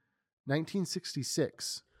in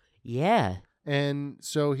 1966. Yeah. And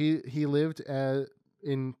so he lived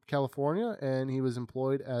in California, and he was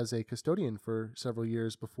employed as a custodian for several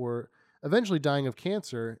years before eventually dying of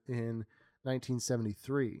cancer in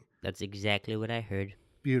 1973. That's exactly what I heard.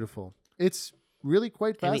 Beautiful. It's really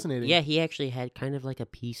quite I mean, fascinating. yeah, he actually had kind of like a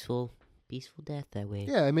peaceful death that way.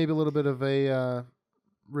 Yeah, and maybe a little bit of a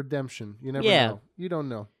redemption. You never Yeah. know. You don't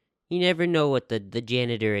know. You never know what the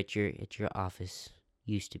janitor at your office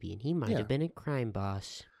used to be, and he might Yeah. have been a crime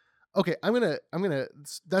boss. Okay, I'm gonna.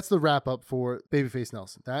 That's the wrap up for Babyface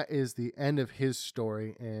Nelson. That is the end of his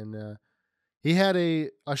story, and he had a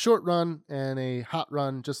short run and a hot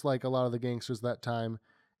run, just like a lot of the gangsters that time,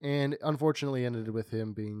 and unfortunately ended with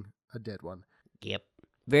him being a dead one. Yep.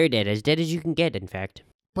 Very dead. As dead as you can get, in fact.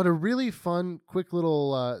 But a really fun, quick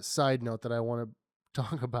little side note that I want to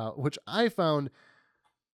talk about, which I found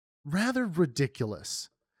rather ridiculous.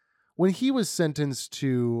 When he was sentenced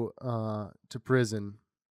to prison,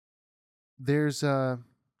 there's a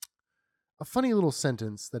funny little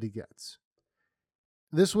sentence that he gets.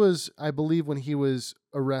 This was, I believe, when he was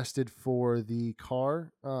arrested for the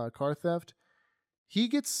car theft. He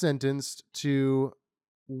gets sentenced to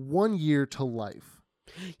 1 year to life.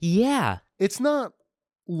 Yeah. It's not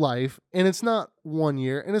life, and it's not 1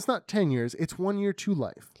 year, and it's not 10 years. It's 1 year to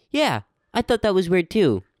life. Yeah. I thought that was weird,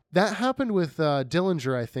 too. That happened with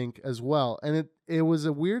Dillinger, I think, as well. And it was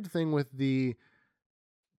a weird thing with the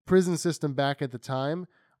prison system back at the time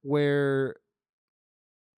where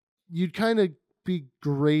you'd kind of be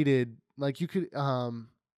graded. Like you could,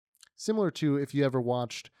 similar to if you ever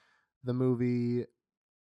watched the movie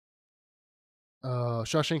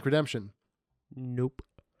Shawshank Redemption. Nope.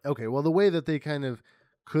 Okay, well, the way that they kind of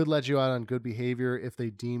could let you out on good behavior if they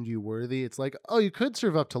deemed you worthy, it's like, oh, you could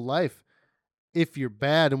serve up to life if you're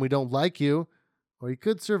bad and we don't like you, or you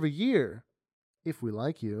could serve a year if we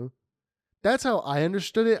like you. That's how I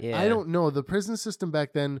understood it. Yeah. I don't know. The prison system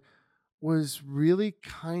back then was really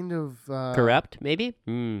kind of Corrupt, maybe?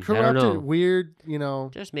 I don't corrupted, know. weird,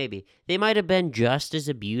 Just maybe. They might have been just as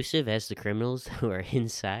abusive as the criminals who are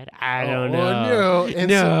inside. I don't Oh, know. no. And,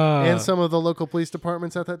 No. and some of the local police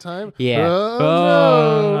departments at that time. Yeah.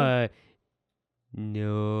 Oh,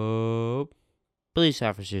 Nope. Police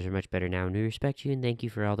officers are much better now, and we respect you and thank you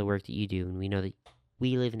for all the work that you do. And we know that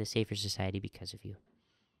we live in a safer society because of you.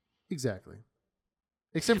 exactly.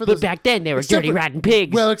 Except for But those, back then, they were except dirty, for- rotten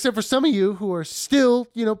pigs. well, except for some of you who are still,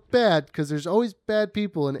 bad, because there's always bad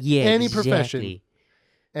people in yeah, any exactly. profession,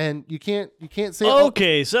 and you can't say,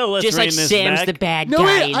 Okay, so let's Just rein like this Sam's back. the bad no, guy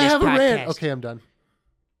wait, in I this have podcast. a rant. Okay, I'm done.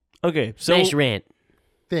 Okay, so Nice rant.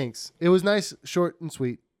 Thanks. It was nice, short and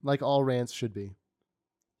sweet, like all rants should be.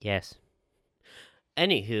 Yes.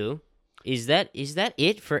 Anywho, is that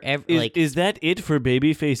it for is that it for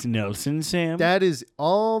Babyface Nelson, Sam? That is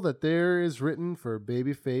all that there is written for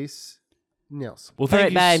Babyface Nelson. Well, All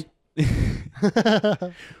thank right, you.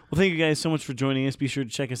 Well, thank you guys so much for joining us. Be sure to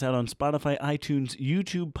check us out on Spotify, iTunes,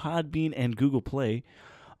 YouTube, Podbean, and Google Play.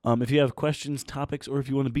 If you have questions, topics, or if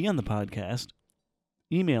you want to be on the podcast,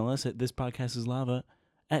 email us at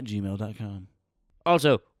thispodcastisLava@gmail.com.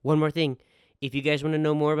 Also, one more thing. If you guys want to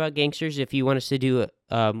know more about gangsters, if you want us to do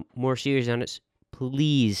more series on it,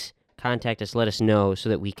 please contact us. Let us know so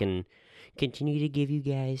that we can continue to give you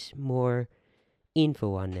guys more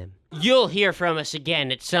info on them. You'll hear from us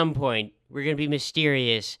again at some point. We're going to be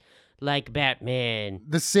mysterious, like Batman,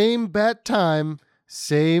 The same bat time,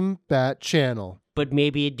 same bat channel. but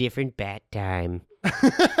maybe a different bat time.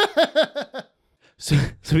 So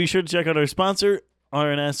be sure to check out our sponsor,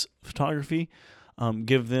 RNS Photography.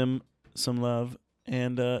 Give them some love,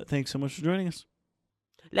 and thanks so much for joining us.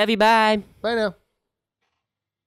 Love you, bye. Bye now.